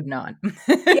human, I would not.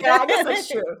 Yeah, I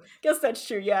guess that's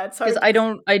true. Yeah, it's hard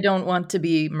because I don't want to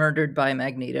be murdered by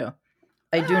Magneto.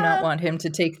 I do not want him to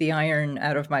take the iron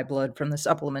out of my blood from the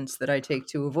supplements that I take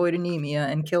to avoid anemia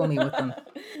and kill me with them.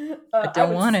 I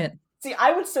don't want it. See,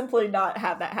 I would simply not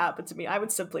have that happen to me. I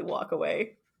would simply walk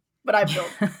away. But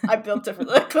I'm built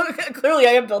differently. Clearly,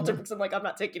 I am built different. So I'm like, I'm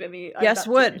not taking any. Guess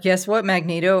what,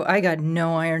 Magneto? I got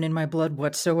no iron in my blood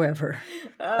whatsoever.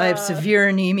 I have severe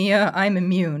anemia. I'm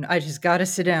immune. I just gotta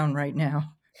sit down right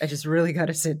now. I just really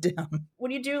gotta sit down. When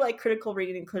you do like critical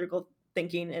reading and critical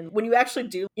thinking, and when you actually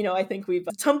do, I think we've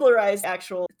Tumblrized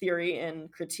actual theory and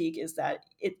critique is that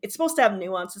it's supposed to have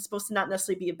nuance. It's supposed to not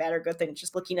necessarily be a bad or good thing. It's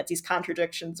just looking at these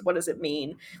contradictions. What does it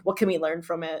mean? What can we learn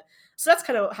from it? So that's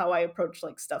kind of how I approach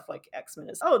like stuff like X-Men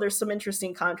is, there's some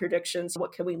interesting contradictions.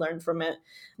 What can we learn from it?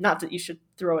 Not that you should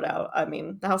throw it out. I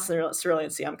mean, the House of Cerulean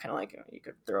Sea, I'm kind of like, you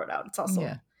could throw it out.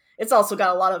 It's also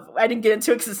got a lot of, I didn't get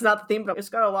into it because it's not the theme, but it's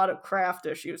got a lot of craft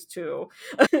issues too.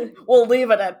 We'll leave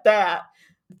it at that.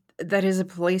 That is a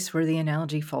place where the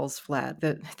analogy falls flat.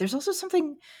 There's also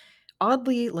something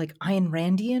oddly like Ayn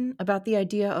Randian about the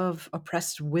idea of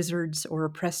oppressed wizards or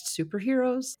oppressed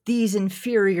superheroes. These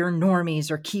inferior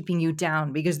normies are keeping you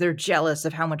down because they're jealous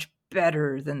of how much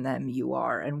better than them you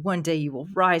are, and one day you will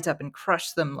rise up and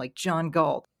crush them like John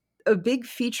Galt. A big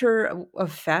feature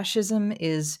of fascism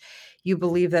is you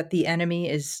believe that the enemy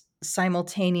is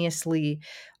simultaneously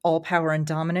all power and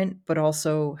dominant, but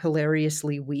also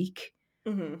hilariously weak.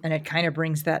 Mm-hmm. And it kind of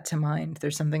brings that to mind.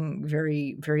 There's something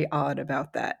very, very odd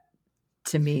about that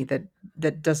to me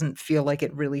that doesn't feel like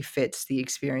it really fits the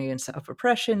experience of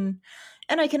oppression.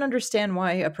 And I can understand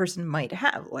why an oppressed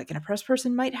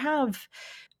person might have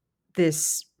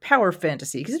this power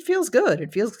fantasy, because it feels good.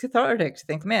 It feels cathartic to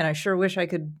think, man, I sure wish I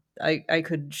could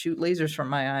shoot lasers from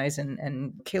my eyes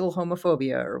and kill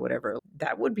homophobia or whatever.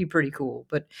 That would be pretty cool.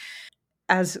 But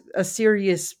as a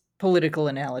serious political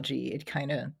analogy, it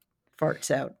kind of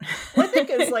farts out. What I think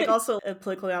is like also a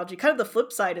political analogy. Kind of the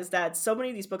flip side is that so many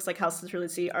of these books like House of the Cerulean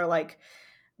Sea are like,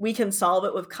 we can solve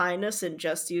it with kindness and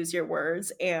just use your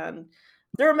words. And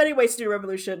there are many ways to do a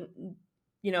revolution,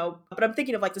 but I'm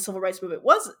thinking of like the civil rights movement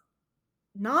was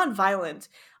non-violent.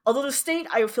 Although the state,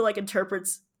 I feel like,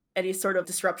 interprets any sort of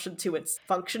disruption to its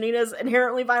functioning as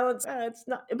inherently violent. It's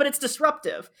not, but it's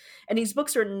disruptive. And these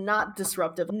books are not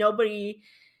disruptive.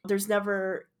 There's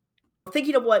never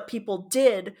thinking of what people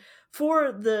did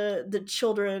for the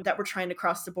children that were trying to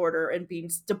cross the border and being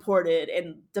deported,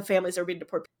 and the families that were being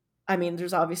deported. I mean,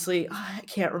 there's obviously, I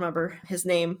can't remember his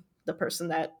name, the person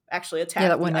that actually attacked. Yeah,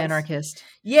 that one anarchist.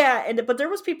 Yeah, but there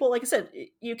was people, like I said,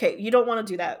 okay, you don't want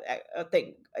to do that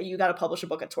thing. You got to publish a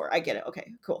book at tour. I get it.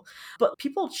 Okay, cool. But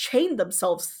people chain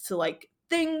themselves to like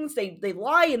things. They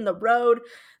lie in the road.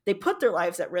 They put their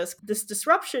lives at risk. This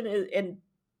disruption and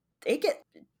they get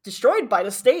destroyed by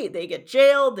the state. They get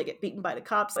jailed. They get beaten by the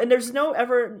cops. And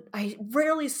I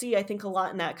rarely see, I think, a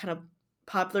lot in that kind of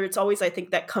popular. It's always, I think,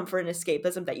 that comfort and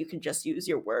escapism that you can just use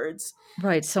your words.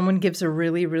 Right. Someone gives a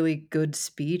really, really good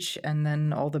speech, and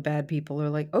then all the bad people are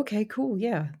like, okay, cool.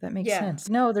 Yeah, that makes sense.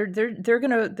 No, they're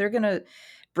gonna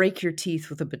break your teeth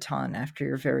with a baton after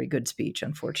your very good speech,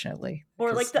 unfortunately.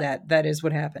 Or like that is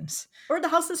what happens. Or the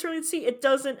House of the Cerulean Sea, it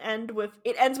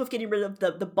ends with getting rid of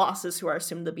the bosses who are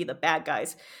assumed to be the bad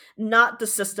guys. Not the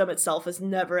system itself is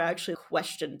never actually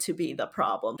questioned to be the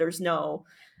problem. There's no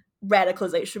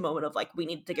radicalization moment of like, we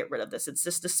need to get rid of this. It's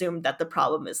just assumed that the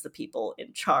problem is the people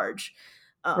in charge.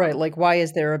 Right. Like, why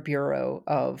is there a bureau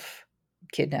of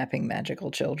kidnapping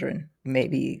magical children?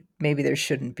 Maybe there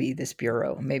shouldn't be this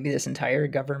bureau. Maybe this entire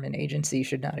government agency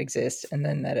should not exist. And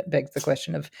then that begs the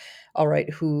question of, all right,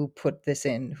 who put this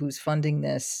in? Who's funding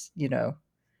this?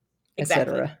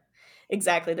 Etc.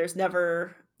 Exactly. There's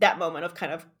never that moment of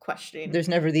kind of questioning. There's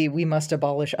never the "we must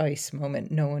abolish ICE" moment.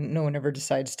 No one ever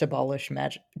decides to abolish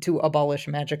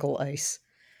magical ICE.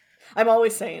 I'm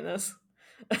always saying this.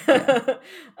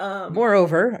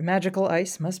 Moreover, magical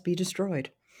ICE must be destroyed.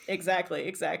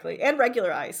 Exactly. And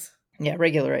regular ICE. Yeah,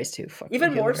 regular ICE too. Fuck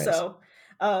even more ice. So.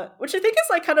 Which I think is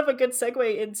like kind of a good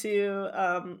segue into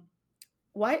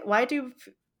why do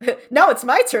now it's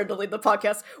my turn to lead the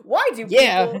podcast. Why do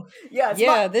people...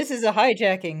 This is a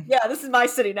hijacking. Yeah, this is my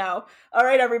city now. All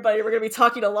right, everybody, we're going to be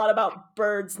talking a lot about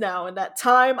birds now. And that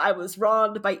time I was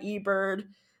wronged by eBird.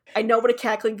 I know what a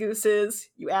cackling goose is,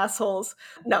 you assholes.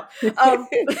 No. I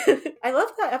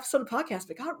loved that episode of podcast,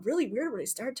 but it got really weird when I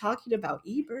started talking about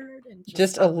eBird. And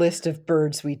just a list of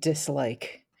birds we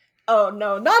dislike. Oh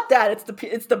no, not that.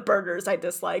 It's the birders I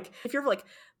dislike. If you're like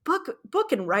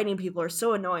book and writing people are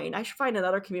so annoying. I should find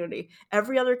another community.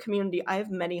 Every other community, I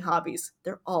have many hobbies.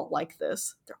 They're all like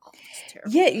this. They're all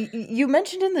just Yeah, terrible. you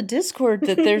mentioned in the Discord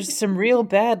that there's some real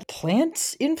bad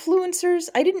plant influencers.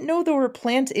 I didn't know there were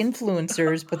plant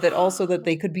influencers, but that also that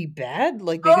they could be bad.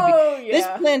 Like they could be, Oh this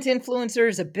yeah. plant influencer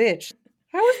is a bitch.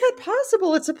 How is that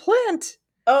possible? It's a plant.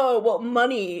 Oh, well,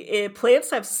 money.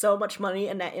 Plants have so much money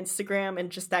in that Instagram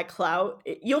and just that clout.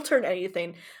 You'll turn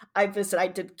anything. I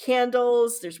did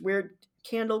candles. There's weird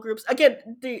candle groups. Again,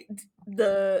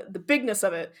 the bigness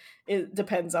of it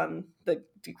depends on the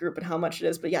group and how much it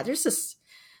is. But yeah, there's this.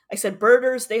 I said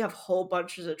birders. They have whole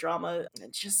bunches of drama.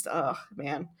 It's just, oh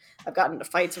man, I've gotten into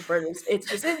fights with birders.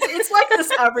 It's like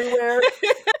this everywhere.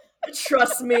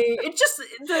 Trust me. It just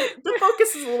the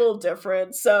focus is a little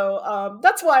different. So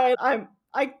that's why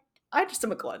I just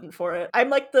am a glutton for it. I'm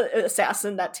like the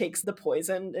assassin that takes the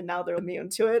poison and now they're immune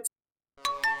to it.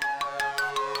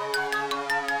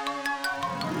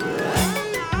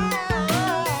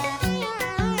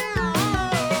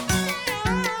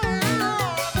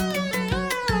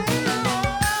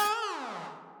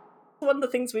 One of the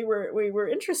things we were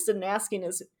interested in asking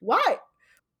is why.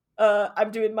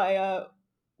 I'm doing my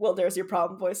well, there's your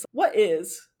problem voice. What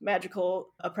is magical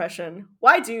oppression?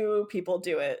 Why do people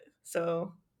do it?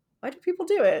 So, why do people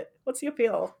do it? What's the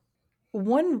appeal?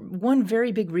 One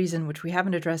very big reason which we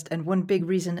haven't addressed, and one big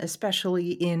reason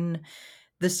especially in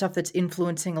the stuff that's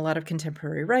influencing a lot of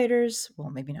contemporary writers, well,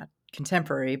 maybe not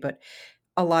contemporary, but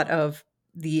a lot of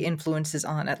the influences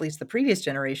on at least the previous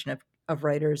generation of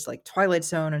writers like Twilight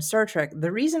Zone and Star Trek,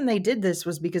 the reason they did this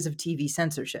was because of TV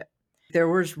censorship. There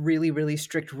was really, really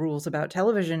strict rules about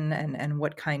television and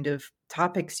what kind of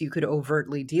topics you could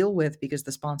overtly deal with because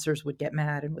the sponsors would get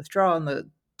mad and withdraw and the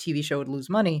TV show would lose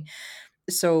money.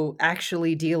 So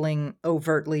actually dealing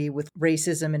overtly with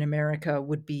racism in America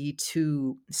would be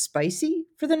too spicy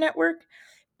for the network,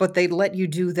 but they'd let you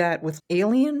do that with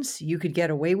aliens. You could get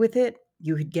away with it.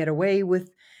 You could get away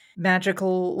with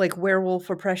magical, like werewolf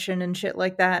oppression and shit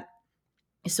like that.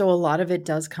 So a lot of it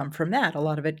does come from that. A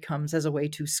lot of it comes as a way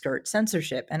to skirt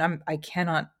censorship. And I'm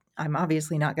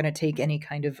obviously not going to take any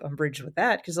kind of umbrage with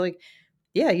that because like,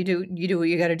 yeah, you do what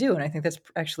you got to do. And I think that's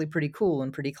actually pretty cool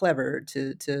and pretty clever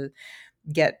to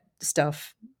get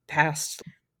stuff past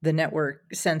the network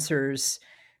censors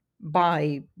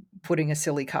by putting a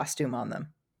silly costume on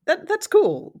them. That's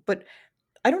cool, but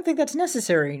I don't think that's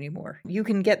necessary anymore. You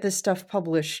can get this stuff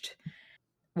published.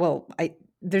 Well,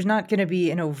 there's not going to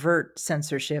be an overt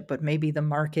censorship, but maybe the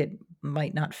market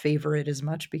might not favor it as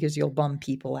much because you'll bum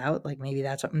people out. Like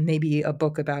maybe a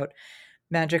book about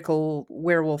magical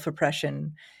werewolf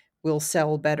oppression will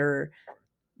sell better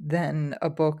than a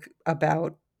book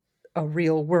about a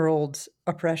real world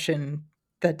oppression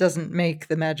that doesn't make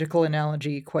the magical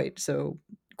analogy quite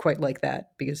like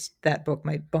that because that book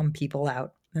might bum people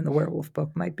out and the werewolf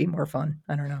book might be more fun.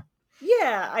 I don't know.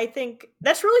 Yeah, I think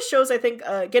that's really shows. I think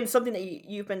again something that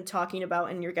you've been talking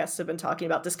about and your guests have been talking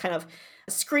about this kind of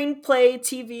screenplay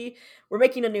TV. We're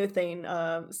making a new thing.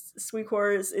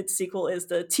 Sweetcore's its sequel is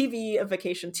the TV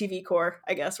vacation TV core,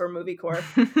 I guess, or movie core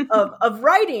of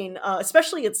writing,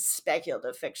 especially it's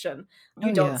speculative fiction.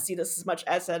 You Oh, don't yeah. see this as much.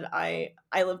 As said, I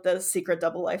live the secret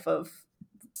double life of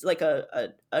like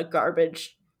a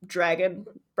garbage dragon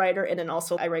writer, and then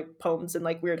also I write poems and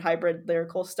like weird hybrid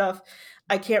lyrical stuff.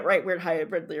 I can't write weird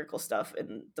hybrid lyrical stuff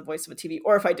in the voice of a TV,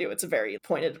 or if I do, it's a very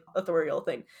pointed authorial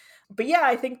thing. But yeah,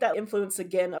 I think that influence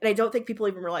again, and I don't think people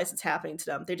even realize it's happening to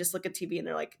them. They just look at TV and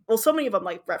they're like, well, so many of them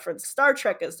like reference Star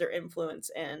Trek as their influence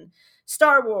and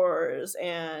Star Wars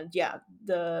and yeah,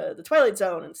 the Twilight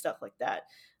Zone and stuff like that.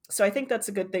 So I think that's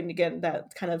a good thing again,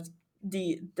 that kind of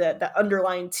that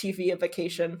underlying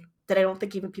TVification that I don't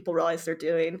think even people realize they're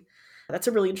doing. That's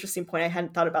a really interesting point. I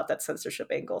hadn't thought about that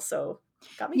censorship angle, so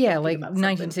got me Yeah, thinking like about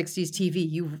something. 1960s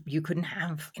TV, you couldn't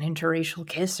have an interracial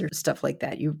kiss or stuff like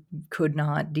that. You could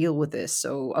not deal with this.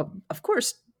 So of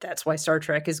course, that's why Star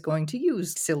Trek is going to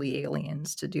use silly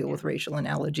aliens to deal with racial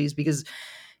analogies because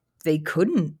they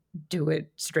couldn't do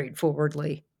it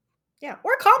straightforwardly. Yeah,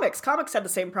 or comics. Comics had the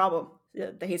same problem.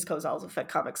 The Hays Code effect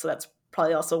comics, so that's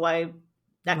probably also why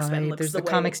X-Men Right. looks There's the the way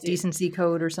it Comics did. Decency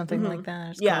Code or something like Mhm. that.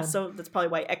 It's Yeah, called. so that's probably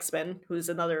why X-Men, who's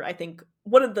another, I think,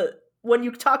 one of the when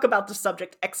you talk about the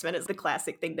subject, X-Men is the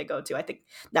classic thing to go to. I think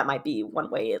that might be one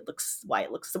way why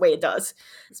it looks the way it does.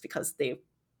 It's because they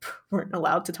weren't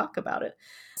allowed to talk about it.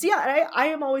 So yeah, I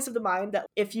am always of the mind that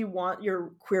if you want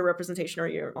your queer representation or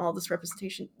your all this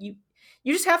representation, you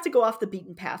just have to go off the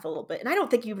beaten path a little bit. And I don't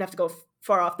think you even have to go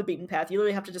far off the beaten path. You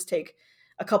literally have to just take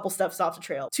a couple steps off the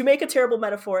trail. To make a terrible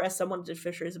metaphor, as someone did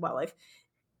Fisher is in my life,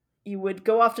 you would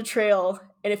go off the trail,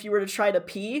 and if you were to try to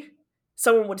pee,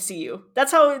 someone would see you.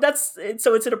 So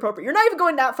it's inappropriate. You're not even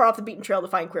going that far off the beaten trail to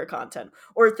find queer content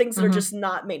or things that are Mhm. just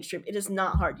not mainstream. It is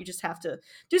not hard. You just have to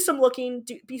do some looking,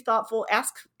 be thoughtful,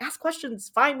 ask questions,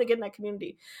 find again that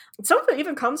community. Some of it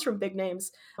even comes from big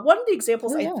names. One of the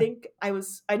examples Oh, I yeah. think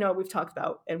I know we've talked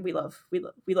about, and we love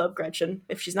Gretchen.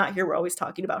 If she's not here, we're always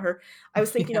talking about her. I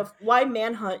was thinking Yeah. of why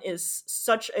Manhunt is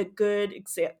such a good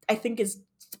example. I think is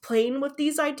playing with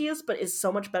these ideas, but is so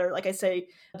much better. Like I say,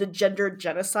 the gender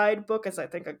genocide book is, I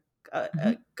think, a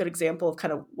Mhm. good example of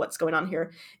kind of what's going on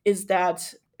here. Is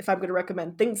that if I'm going to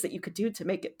recommend things that you could do to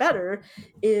make it better,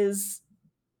 is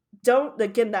don't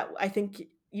again that I think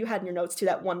you had in your notes too,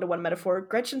 that one-to-one metaphor.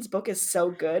 Gretchen's book is so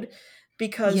good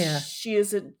because Yeah. she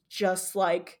isn't just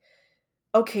like,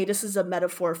 okay, this is a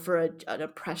metaphor for an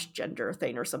oppressed gender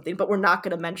thing or something, but we're not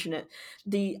going to mention it.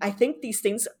 I think these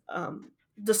things,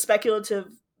 the speculative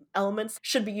elements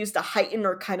should be used to heighten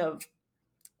or kind of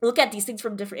look at these things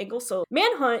from different angles. So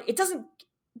Manhunt, it doesn't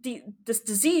this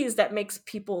disease that makes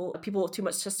people with too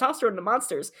much testosterone into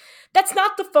monsters. That's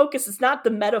not the focus. It's not the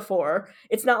metaphor.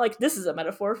 It's not like this is a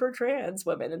metaphor for trans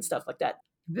women and stuff like that.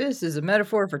 This is a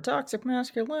metaphor for toxic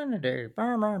masculinity.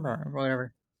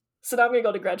 Whatever. So now I'm gonna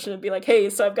go to Gretchen and be like, "Hey,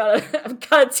 so I've got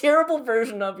a terrible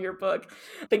version of your book.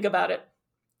 Think about it.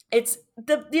 It's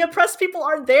the oppressed people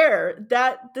are there.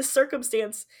 That this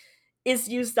circumstance is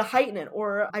used to heighten it."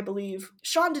 Or I believe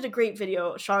Sean did a great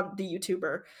video, Sean the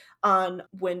YouTuber, on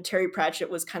when Terry Pratchett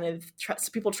was kind of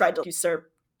people tried to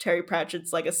usurp Terry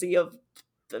Pratchett's legacy of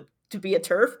to be a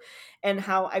turf, and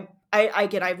how I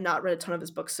again I've not read a ton of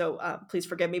his books, so please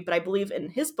forgive me, but I believe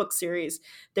in his book series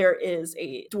there is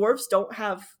a dwarves don't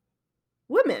have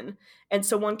women. And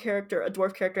so one character, a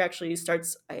dwarf character, actually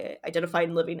starts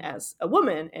identifying living as a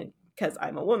woman, and because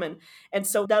I'm a woman. And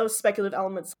so those speculative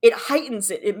elements, it heightens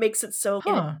it. It makes it so.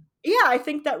 And Huh. yeah, I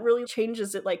think that really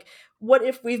changes it. Like, what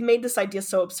if we've made this idea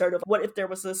so absurd of what if there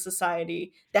was a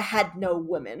society that had no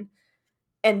women?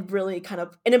 And really kind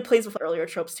of, and it plays with earlier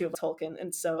tropes too of Tolkien.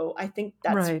 And so I think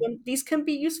that's Right. when these can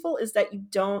be useful, is that you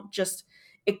don't just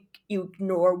you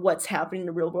ignore what's happening in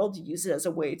the real world. You use it as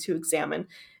a way to examine,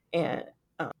 and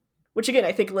which again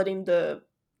I think letting the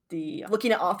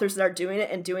looking at authors that are doing it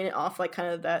and doing it off like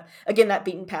kind of that, again, that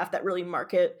beaten path, that really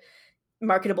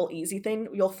marketable easy thing,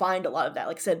 you'll find a lot of that.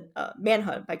 Like I said,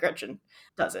 Manhunt by Gretchen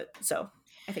does it, so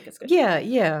I think it's good. Yeah,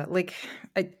 yeah. Like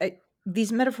I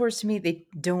these metaphors to me, they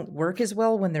don't work as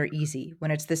well when they're easy. When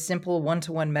it's this simple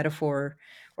one-to-one metaphor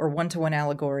or one-to-one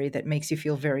allegory that makes you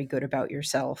feel very good about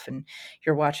yourself and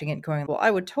you're watching it going, well,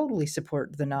 I would totally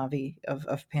support the Navi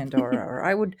of Pandora, or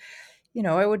I would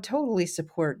totally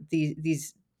support the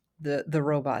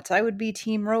robots. I would be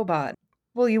team robot.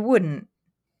 Well, you wouldn't.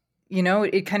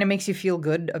 It kind of makes you feel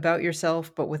good about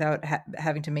yourself, but without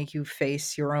having to make you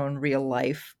face your own real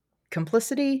life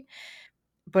complicity.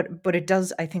 But it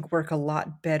does, I think, work a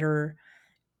lot better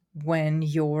when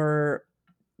you're,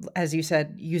 as you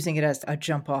said, using it as a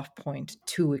jump off point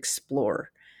to explore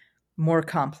more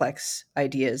complex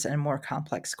ideas and more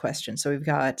complex questions. So we've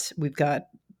got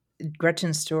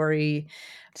Gretchen's story.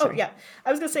 Oh Sorry. yeah,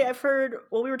 I was gonna say I've heard.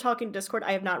 Well, we were talking Discord.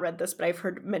 I have not read this, but I've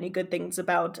heard many good things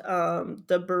about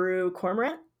the Baru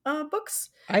Cormorant books.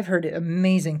 I've heard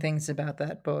amazing things about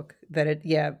that book.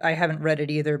 Yeah, I haven't read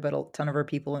it either, but a ton of our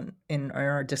people in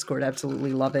our Discord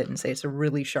absolutely love it and say it's a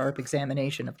really sharp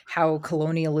examination of how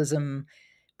colonialism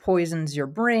poisons your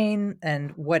brain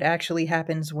and what actually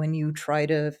happens when you try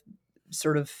to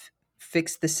sort of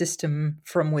fix the system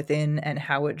from within and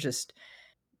how it just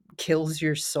kills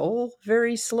your soul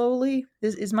very slowly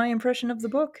is my impression of the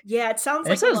book. Yeah, it sounds And it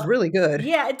like a sounds lot. really good.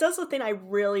 Yeah, it does. The thing I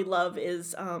really love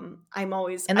is I'm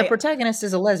always And the I protagonist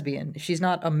is a lesbian. She's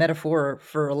not a metaphor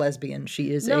for a lesbian.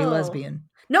 She is a no. lesbian.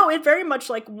 No, it very much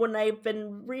like when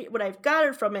I've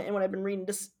gathered from it and when I've been reading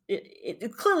this,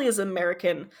 it clearly is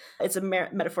American. It's a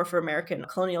metaphor for American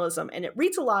colonialism, and it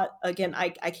reads a lot. Again, I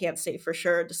can't say for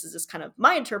sure. This is just kind of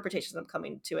my interpretation. I'm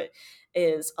coming to it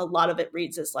is a lot of it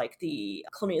reads as like the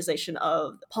colonization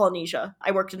of Polynesia.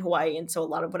 I worked in Hawaii, and so a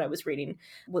lot of what I was reading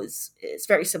is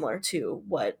very similar to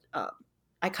what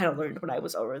I kind of learned when I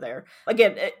was over there.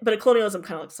 Again, but colonialism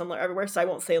kind of looks similar everywhere, so I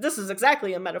won't say this is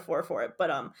exactly a metaphor for it,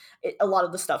 but a lot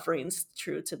of the stuff rings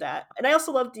true to that. And I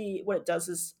also love what it does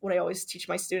is what I always teach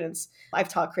my students. I've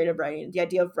taught creative writing, the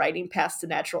idea of writing past the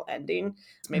natural ending.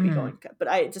 It's maybe Mm. going, but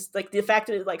I just like the fact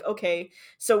that it's like, okay,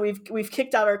 so we've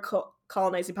kicked out our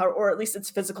colonizing power, or at least its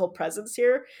physical presence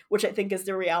here, which I think is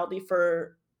the reality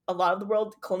for a lot of the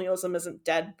world. Colonialism isn't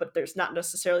dead, but there's not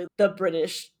necessarily the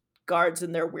British guards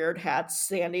in their weird hats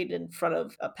standing in front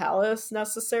of a palace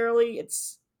necessarily.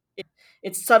 It's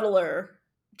subtler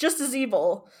just as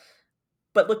evil.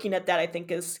 But looking at that, I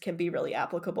think can be really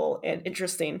applicable and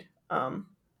interesting. I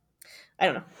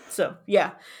don't know. So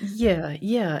yeah,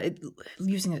 Yeah.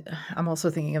 Using it, I'm also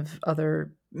thinking of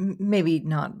other, maybe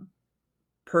not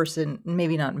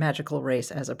maybe not magical race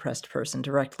as oppressed person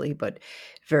directly, but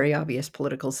very obvious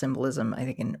political symbolism, I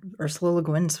think, in Ursula Le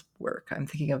Guin's work. I'm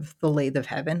thinking of The Lathe of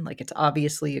Heaven. Like, it's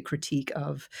obviously a critique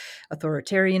of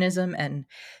authoritarianism and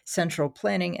central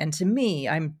planning. And to me,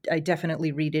 I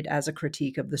definitely read it as a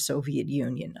critique of the Soviet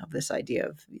Union, of this idea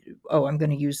of, oh, I'm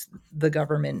going to use the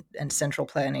government and central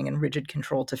planning and rigid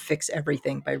control to fix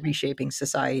everything by reshaping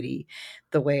society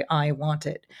the way I want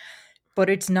it. But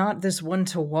it's not this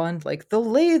one-to-one, like, the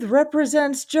lathe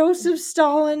represents Joseph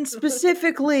Stalin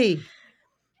specifically.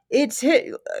 It's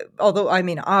hit, although, I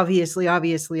mean, obviously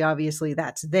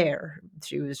that's there.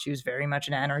 She was very much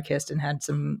an anarchist and had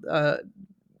some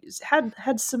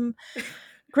had some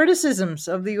criticisms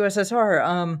of the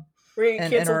USSR. we're gonna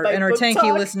get canceled by our book tanky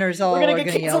talk. listeners We're all gonna are get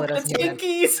going to yell canceled at by us again.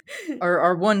 tankies.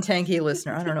 Our one tanky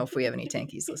listener, I don't know if we have any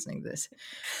tankies listening to this,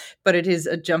 but it is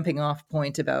a jumping off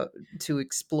point to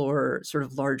explore sort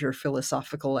of larger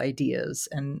philosophical ideas,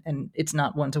 and it's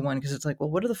not one-to-one, because it's like, well,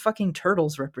 what do the fucking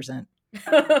turtles represent?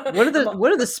 What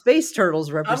do the space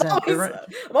turtles represent?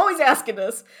 I'm always asking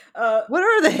this. What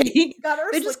are they? God,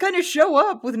 They just kind of show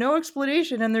up with no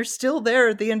explanation, and they're still there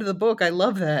at the end of the book. I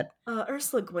love that.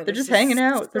 Ursula Le Guin. They're just hanging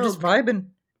out. They're just vibing.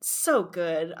 So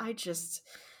good.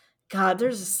 God,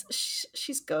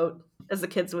 she's goat, as the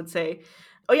kids would say.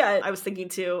 Oh yeah, I was thinking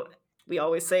too. We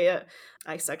always say it.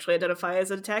 I sexually identify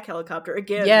as an attack helicopter.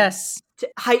 Again, yes,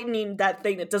 heightening that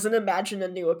thing. It doesn't imagine a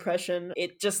new oppression.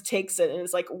 It just takes it and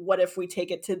is like, what if we take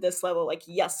it to this level? Like,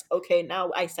 yes, okay,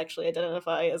 now I sexually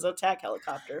identify as an attack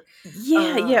helicopter.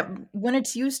 Yeah. When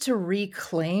it's used to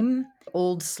reclaim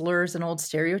old slurs and old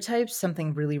stereotypes,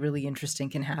 something really, really interesting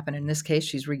can happen. In this case,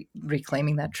 she's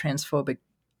reclaiming that transphobic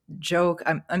joke.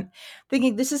 I'm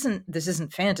thinking this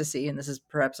isn't fantasy, and this is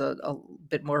perhaps a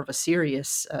bit more of a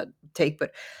serious take,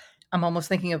 but I'm almost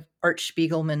thinking of Art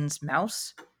Spiegelman's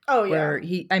Mouse. Oh yeah, where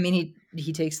he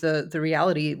takes the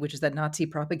reality, which is that Nazi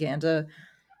propaganda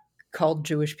called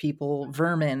Jewish people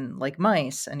vermin, like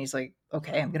mice, and he's like,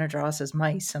 okay, I'm gonna draw us as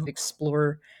mice and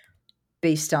explore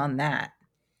based on that.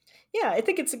 Yeah, I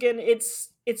think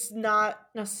it's not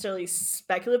necessarily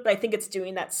speculative, but I think it's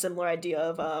doing that similar idea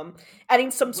of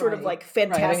adding some sort of like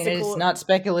fantastical. Right. I mean, it's not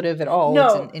speculative at all.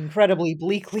 No. It's incredibly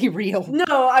bleakly real.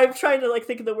 No, I'm trying to like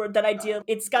think of the word, that idea.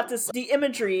 It's got the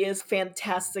imagery is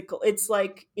fantastical. It's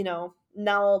like, now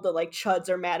all the like chuds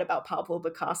are mad about Pablo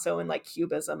Picasso and like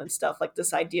cubism and stuff, like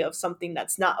this idea of something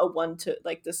that's not a one to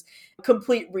like this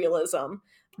complete realism,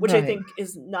 which I think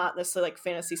is not necessarily like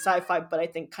fantasy sci-fi, but I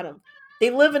think kind of they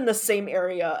live in the same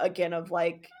area again of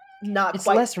like it's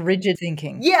less rigid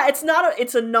thinking. Yeah,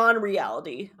 it's a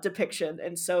non-reality depiction,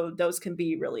 and so those can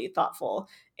be really thoughtful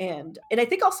and I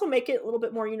think also make it a little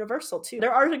bit more universal too.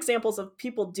 There are examples of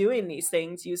people doing these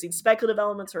things using speculative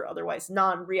elements or otherwise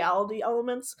non-reality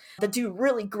elements that do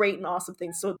really great and awesome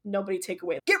things. So nobody take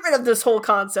away. Get rid of this whole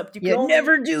concept.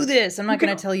 Never do this. I'm not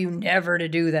going to tell you never to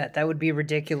do that. That would be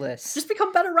ridiculous. Just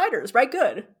become better writers. Write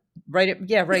good. Write it,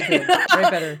 yeah, write good.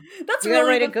 Write better. You gotta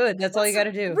write it good. That's all you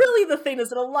gotta do. Really, the thing is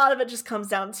that a lot of it just comes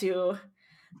down to,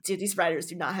 dude, these writers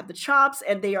do not have the chops,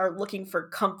 and they are looking for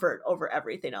comfort over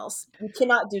everything else. You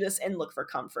cannot do this and look for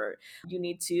comfort. You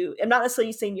need to. I'm not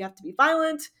necessarily saying you have to be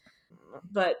violent,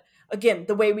 but again,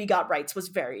 the way we got rights was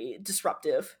very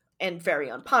disruptive and very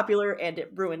unpopular, and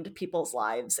it ruined people's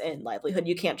lives and livelihood.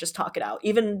 You can't just talk it out.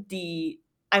 Even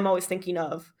I'm always thinking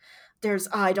of.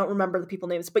 I don't remember the people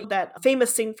names, but that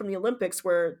famous scene from the Olympics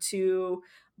where two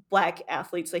Black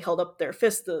athletes, they held up their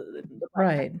fist, the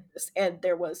right, fist, and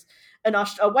there was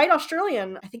a white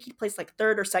Australian, I think he placed like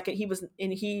third or second,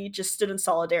 he just stood in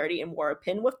solidarity and wore a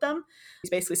pin with them. He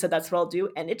basically said, that's what I'll do,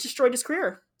 and it destroyed his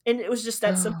career. And it was just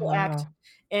that simple act.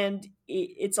 And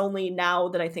it's only now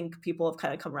that I think people have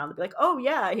kind of come around to be like, oh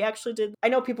yeah, he actually did. I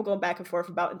know people going back and forth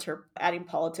about adding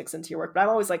politics into your work, but I'm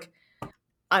always like,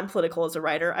 I'm political as a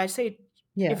writer. I say,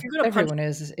 yeah, if you're gonna everyone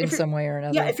is in some way or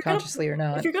another, consciously or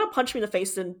not. If you're gonna punch me in the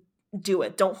face, then do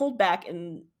it. Don't hold back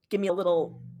and give me a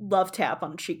little love tap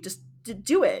on the cheek. Just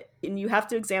do it. And you have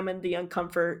to examine the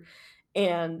uncomfort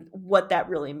and what that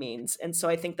really means. And so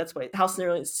I think that's what House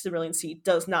Cerulean Sea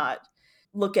does not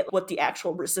look at what the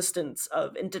actual resistance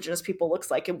of Indigenous people looks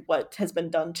like and what has been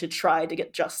done to try to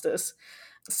get justice.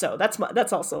 So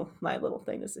that's also my little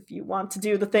thing, is if you want to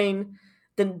do the thing,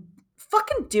 then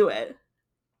fucking do it.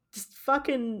 Just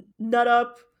fucking nut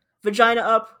up, vagina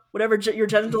up, whatever your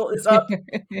genital is up,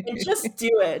 and just do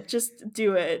it. Just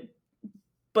do it.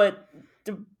 But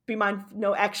be mindful,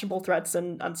 no actionable threats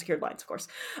and unsecured lines, of course.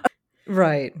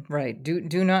 Right.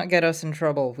 Do not get us in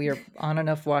trouble. We are on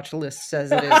enough watch lists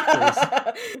as it is,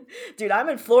 please. Dude, I'm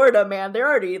in Florida, man. They're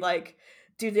already like,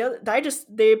 dude,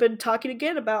 they've been talking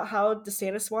again about how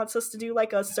DeSantis wants us to do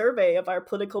like a survey of our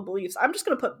political beliefs. I'm just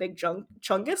gonna put Big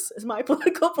Chungus as my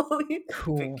political belief.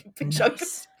 Cool. Big Nice.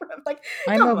 Chungus. I'm like,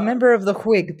 I'm a come on. member of the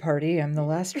Whig Party. I'm the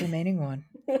last remaining one.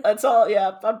 That's all.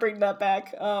 Yeah, I'm bringing that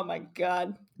back. Oh my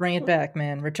god. Bring it back,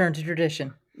 man. Return to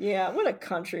tradition. Yeah, what a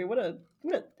country. What a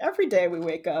every day we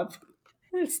wake up.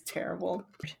 It's terrible.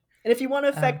 And if you want to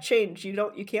affect change,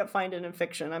 you can't find it in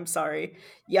fiction. I'm sorry.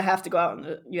 You have to go out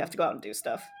and do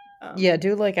stuff. Yeah,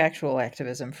 do like actual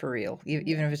activism for real.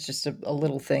 Even if it's just a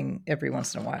little thing every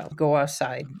once in a while. Go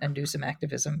outside and do some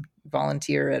activism.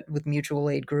 Volunteer with mutual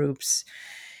aid groups.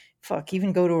 Fuck,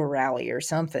 even go to a rally or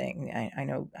something. I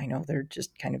know they're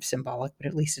just kind of symbolic, but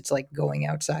at least it's like going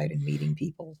outside and meeting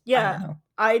people. Yeah,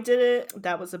 I did it.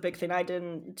 That was a big thing I did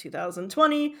in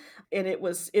 2020, and it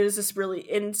was just really.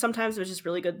 And sometimes it was just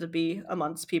really good to be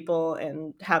amongst people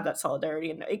and have that solidarity.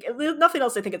 And nothing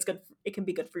else. I think it's good. It can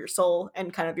be good for your soul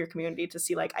and kind of your community to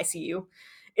see like I see you.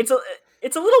 It's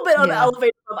a little bit on the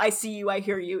elevator of I see you, I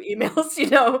hear you emails,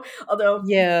 although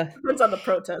it depends on the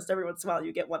protest. Every once in a while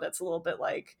you get one that's a little bit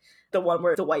like the one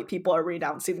where the white people are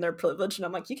renouncing their privilege, and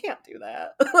I'm like, you can't do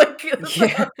that.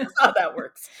 That's how that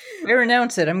works. I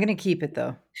renounce it. I'm going to keep it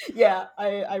though. Yeah,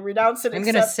 I renounce it. I'm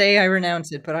going to say I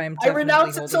renounce it, but I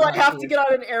renounce it so I have to get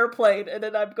on an airplane, and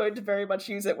then I'm going to very much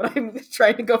use it when I'm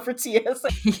trying to go for TSA.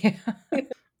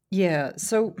 Yeah.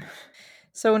 So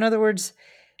in other words,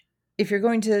 if you're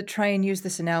going to try and use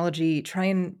this analogy, try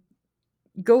and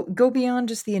go beyond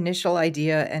just the initial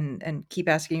idea and keep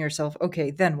asking yourself, okay,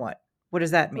 then what? What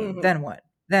does that mean? Mm-hmm. Then what?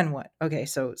 Then what? Okay,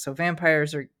 so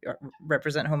vampires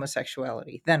represent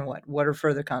homosexuality. Then what? What are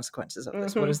further consequences of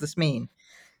this? Mm-hmm. What does this mean?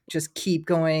 Just keep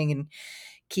going and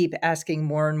keep asking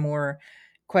more and more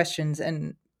questions,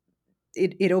 and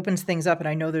it opens things up. And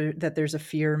I know that there's a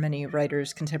fear. Many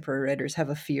writers, contemporary writers, have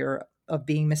a fear of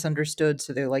being misunderstood,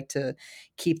 so they like to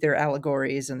keep their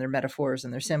allegories and their metaphors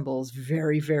and their symbols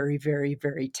very, very, very,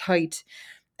 very tight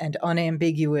and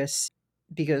unambiguous,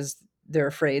 because they're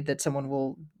afraid that someone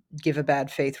will give a bad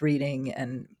faith reading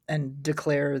and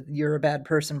declare you're a bad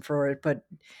person for it. But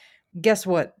guess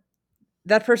what?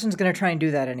 That person's going to try and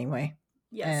do that anyway.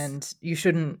 Yes. And you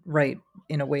shouldn't write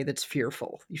in a way that's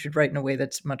fearful. You should write in a way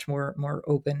that's much more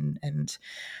open and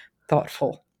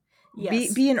thoughtful.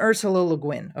 Yes. Be an Ursula Le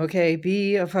Guin, okay?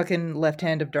 Be a fucking Left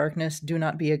Hand of Darkness. Do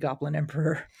not be a Goblin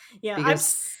Emperor. Yeah,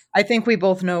 because I think we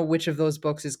both know which of those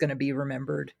books is going to be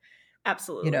remembered.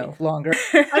 Absolutely. Longer.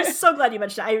 I'm so glad you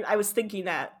mentioned it. I was thinking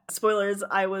that. Spoilers,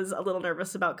 I was a little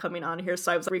nervous about coming on here,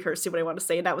 so I was rehearsing what I wanted to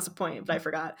say, and that was the point, but I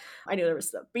forgot. I knew there was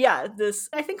stuff. But yeah,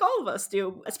 I think all of us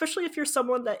do, especially if you're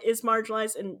someone that is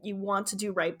marginalized and you want to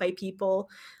do right by people.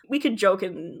 We could joke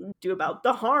and do about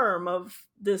the harm of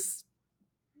this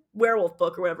werewolf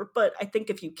book or whatever, but I think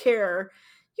if you care,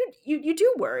 you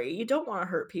do worry. You don't want to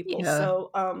hurt people. Yeah. So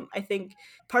I think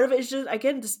part of it is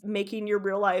just making your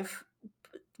real life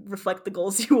reflect the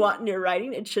goals you want in your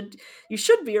writing. You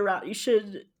should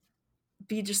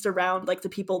be just around like the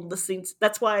people listening.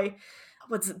 That's why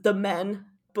the Men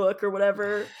book or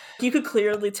whatever, you could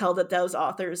clearly tell that those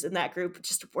authors in that group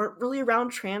just weren't really around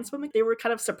trans women. They were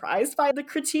kind of surprised by the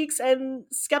critiques and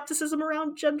skepticism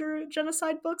around gender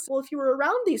genocide books. Well, if you were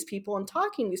around these people and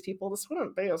talking to these people, this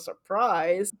wouldn't be a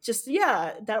surprise. Just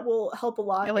that will help a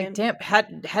lot. Yeah, damn,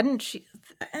 hadn't she?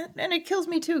 And it kills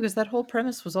me too, because that whole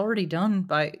premise was already done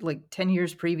by like 10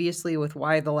 years previously with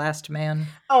Y: The Last Man.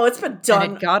 Oh, it's been done.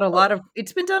 And it got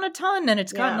it's been done a ton, and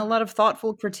it's gotten a lot of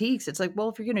thoughtful critiques. It's like, well,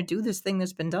 if you're going to do this thing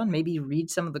that's been done, maybe read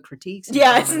some of the critiques and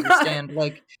understand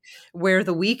like where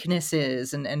the weakness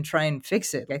is and try and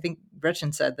fix it. I think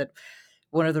Gretchen said that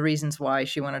one of the reasons why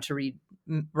she wanted to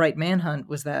write Manhunt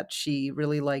was that she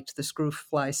really liked the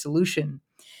Screwfly solution,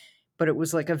 but it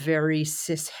was like a very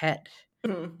cishet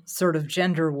sort of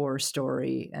gender war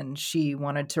story, and she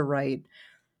wanted to write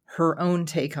her own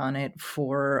take on it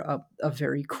for a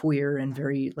very queer and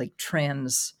very like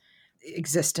trans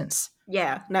existence.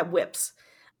 Yeah, and that whips.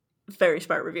 Very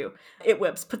smart review. It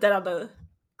whips. Put that on the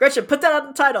Gretchen. Put that on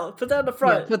the title. Put that on the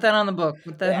front. Yeah, put that on the book.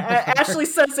 Ashley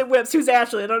says it whips. Who's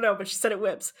Ashley? I don't know, but she said it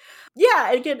whips.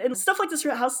 Yeah, again, and stuff like this.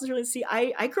 House is really see.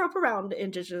 I grew up around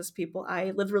Indigenous people.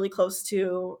 I lived really close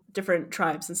to different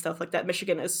tribes and stuff like that.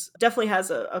 Michigan definitely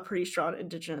has a pretty strong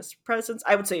Indigenous presence.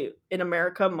 I would say in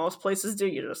America, most places do.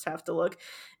 You just have to look.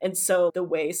 And so the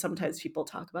way sometimes people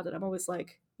talk about it, I'm always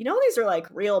like, these are like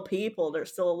real people. They're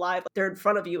still alive. They're in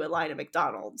front of you in line at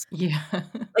McDonald's. Yeah.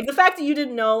 Like the fact that you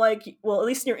didn't know, like, well, at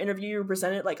least in your interview you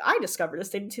presented, like, I discovered a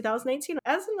state in 2018.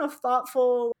 As a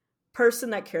thoughtful person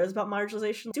that cares about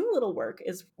marginalization, do a little work.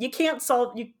 You can't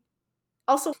solve, you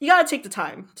gotta take the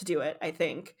time to do it, I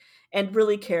think, and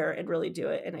really care and really do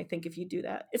it. And I think if you do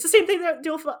that, it's the same thing that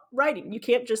do with writing. You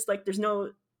can't just like, there's no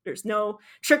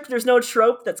trick, there's no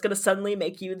trope that's gonna suddenly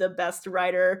make you the best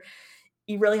writer.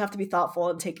 You really have to be thoughtful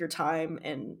and take your time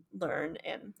and learn.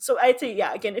 And so I'd say,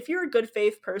 yeah, again, if you're a good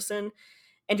faith person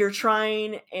and you're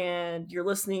trying and you're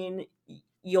listening,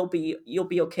 you'll be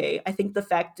okay. I think the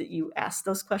fact that you ask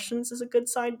those questions is a good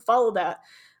sign. Follow that.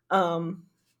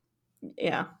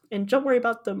 Yeah. And don't worry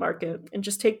about the market, and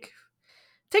just take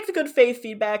the good faith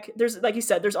feedback. There's, like you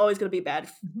said, there's always going to be bad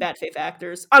faith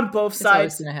actors on both It's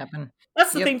always sides. going to happen.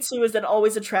 That's the thing too, is that it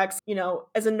always attracts,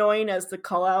 as annoying as the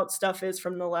call out stuff is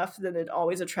from the left, then it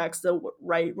always attracts the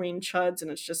right wing chuds.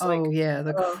 And it's just like,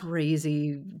 the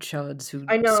crazy chuds who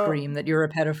scream that you're a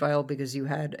pedophile because you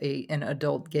had an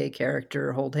adult gay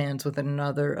character hold hands with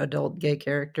another adult gay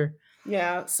character.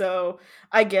 Yeah. So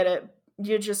I get it.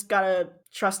 You just gotta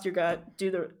trust your gut.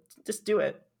 Just do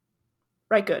it.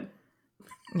 Write good.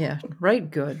 Yeah,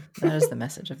 write good. That is the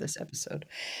message of this episode.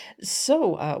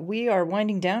 So we are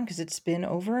winding down because it's been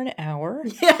over an hour.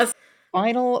 Yes.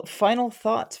 Final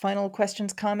thoughts, final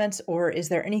questions, comments, or is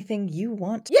there anything you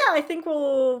want? Yeah, I think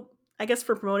I guess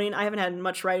for promoting, I haven't had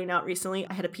much writing out recently.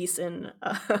 I had a piece in,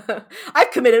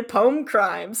 I've committed poem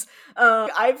crimes.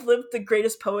 I've lived the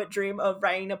greatest poet dream of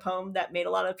writing a poem that made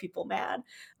a lot of people mad.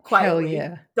 Quietly. Hell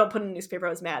yeah. Don't put in a newspaper,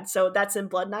 I was mad. So that's in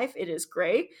Blood Knife. It is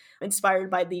gray, inspired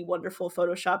by the wonderful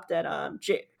Photoshop that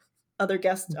other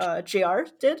guest JR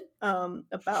did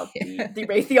about the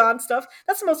Raytheon stuff.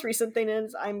 That's the most recent thing.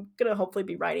 Is I'm gonna hopefully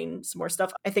be writing some more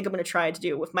stuff. I think I'm gonna try to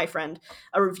do with my friend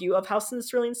a review of House in the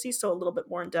Cerulean Sea, so a little bit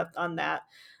more in depth on that.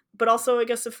 But also, I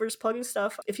guess if we're just plugging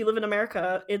stuff, if you live in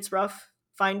America, it's rough.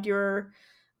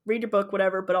 Read your book,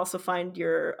 whatever, but also find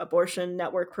your abortion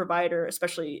network provider,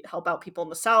 especially help out people in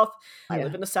the South. Yeah. I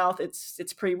live in the South.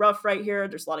 It's pretty rough right here.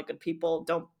 There's a lot of good people.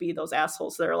 Don't be those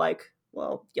assholes that are like,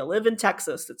 well, you live in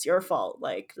Texas, it's your fault.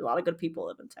 Like, a lot of good people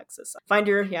live in Texas. Find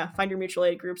your mutual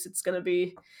aid groups. It's gonna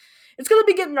be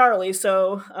getting gnarly.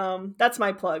 So that's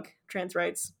my plug. Trans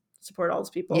rights. Support all those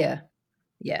people.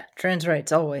 Yeah. Trans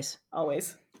rights, always.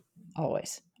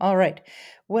 All right.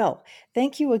 Well,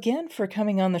 thank you again for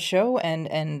coming on the show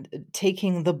and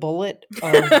taking the bullet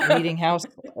of reading House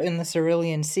in the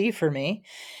Cerulean Sea for me.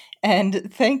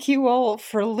 And thank you all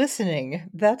for listening.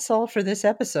 That's all for this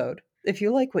episode. If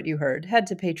you like what you heard, head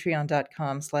to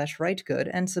patreon.com/writegood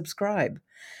and subscribe.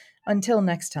 Until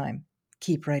next time,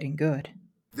 keep writing good.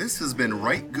 This has been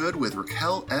Write Good with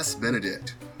Raquel S.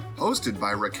 Benedict. Hosted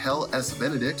by Raquel S.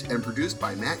 Benedict and produced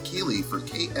by Matt Keeley for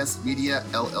KS Media,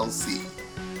 LLC.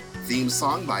 Theme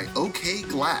song by OK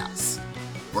Glass.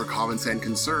 For comments and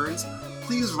concerns,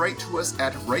 please write to us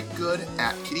at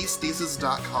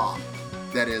writegood@kittysneezes.com.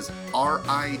 That is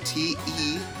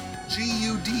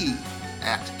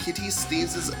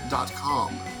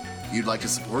RITEGUD@kittysneezes.com. If you'd like to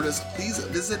support us, please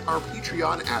visit our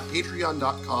Patreon at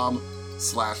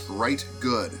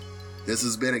patreon.com/writegood. This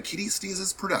has been a Kitty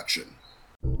Sneezes production.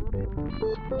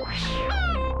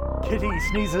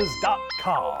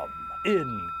 kittysneezes.com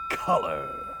in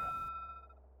color.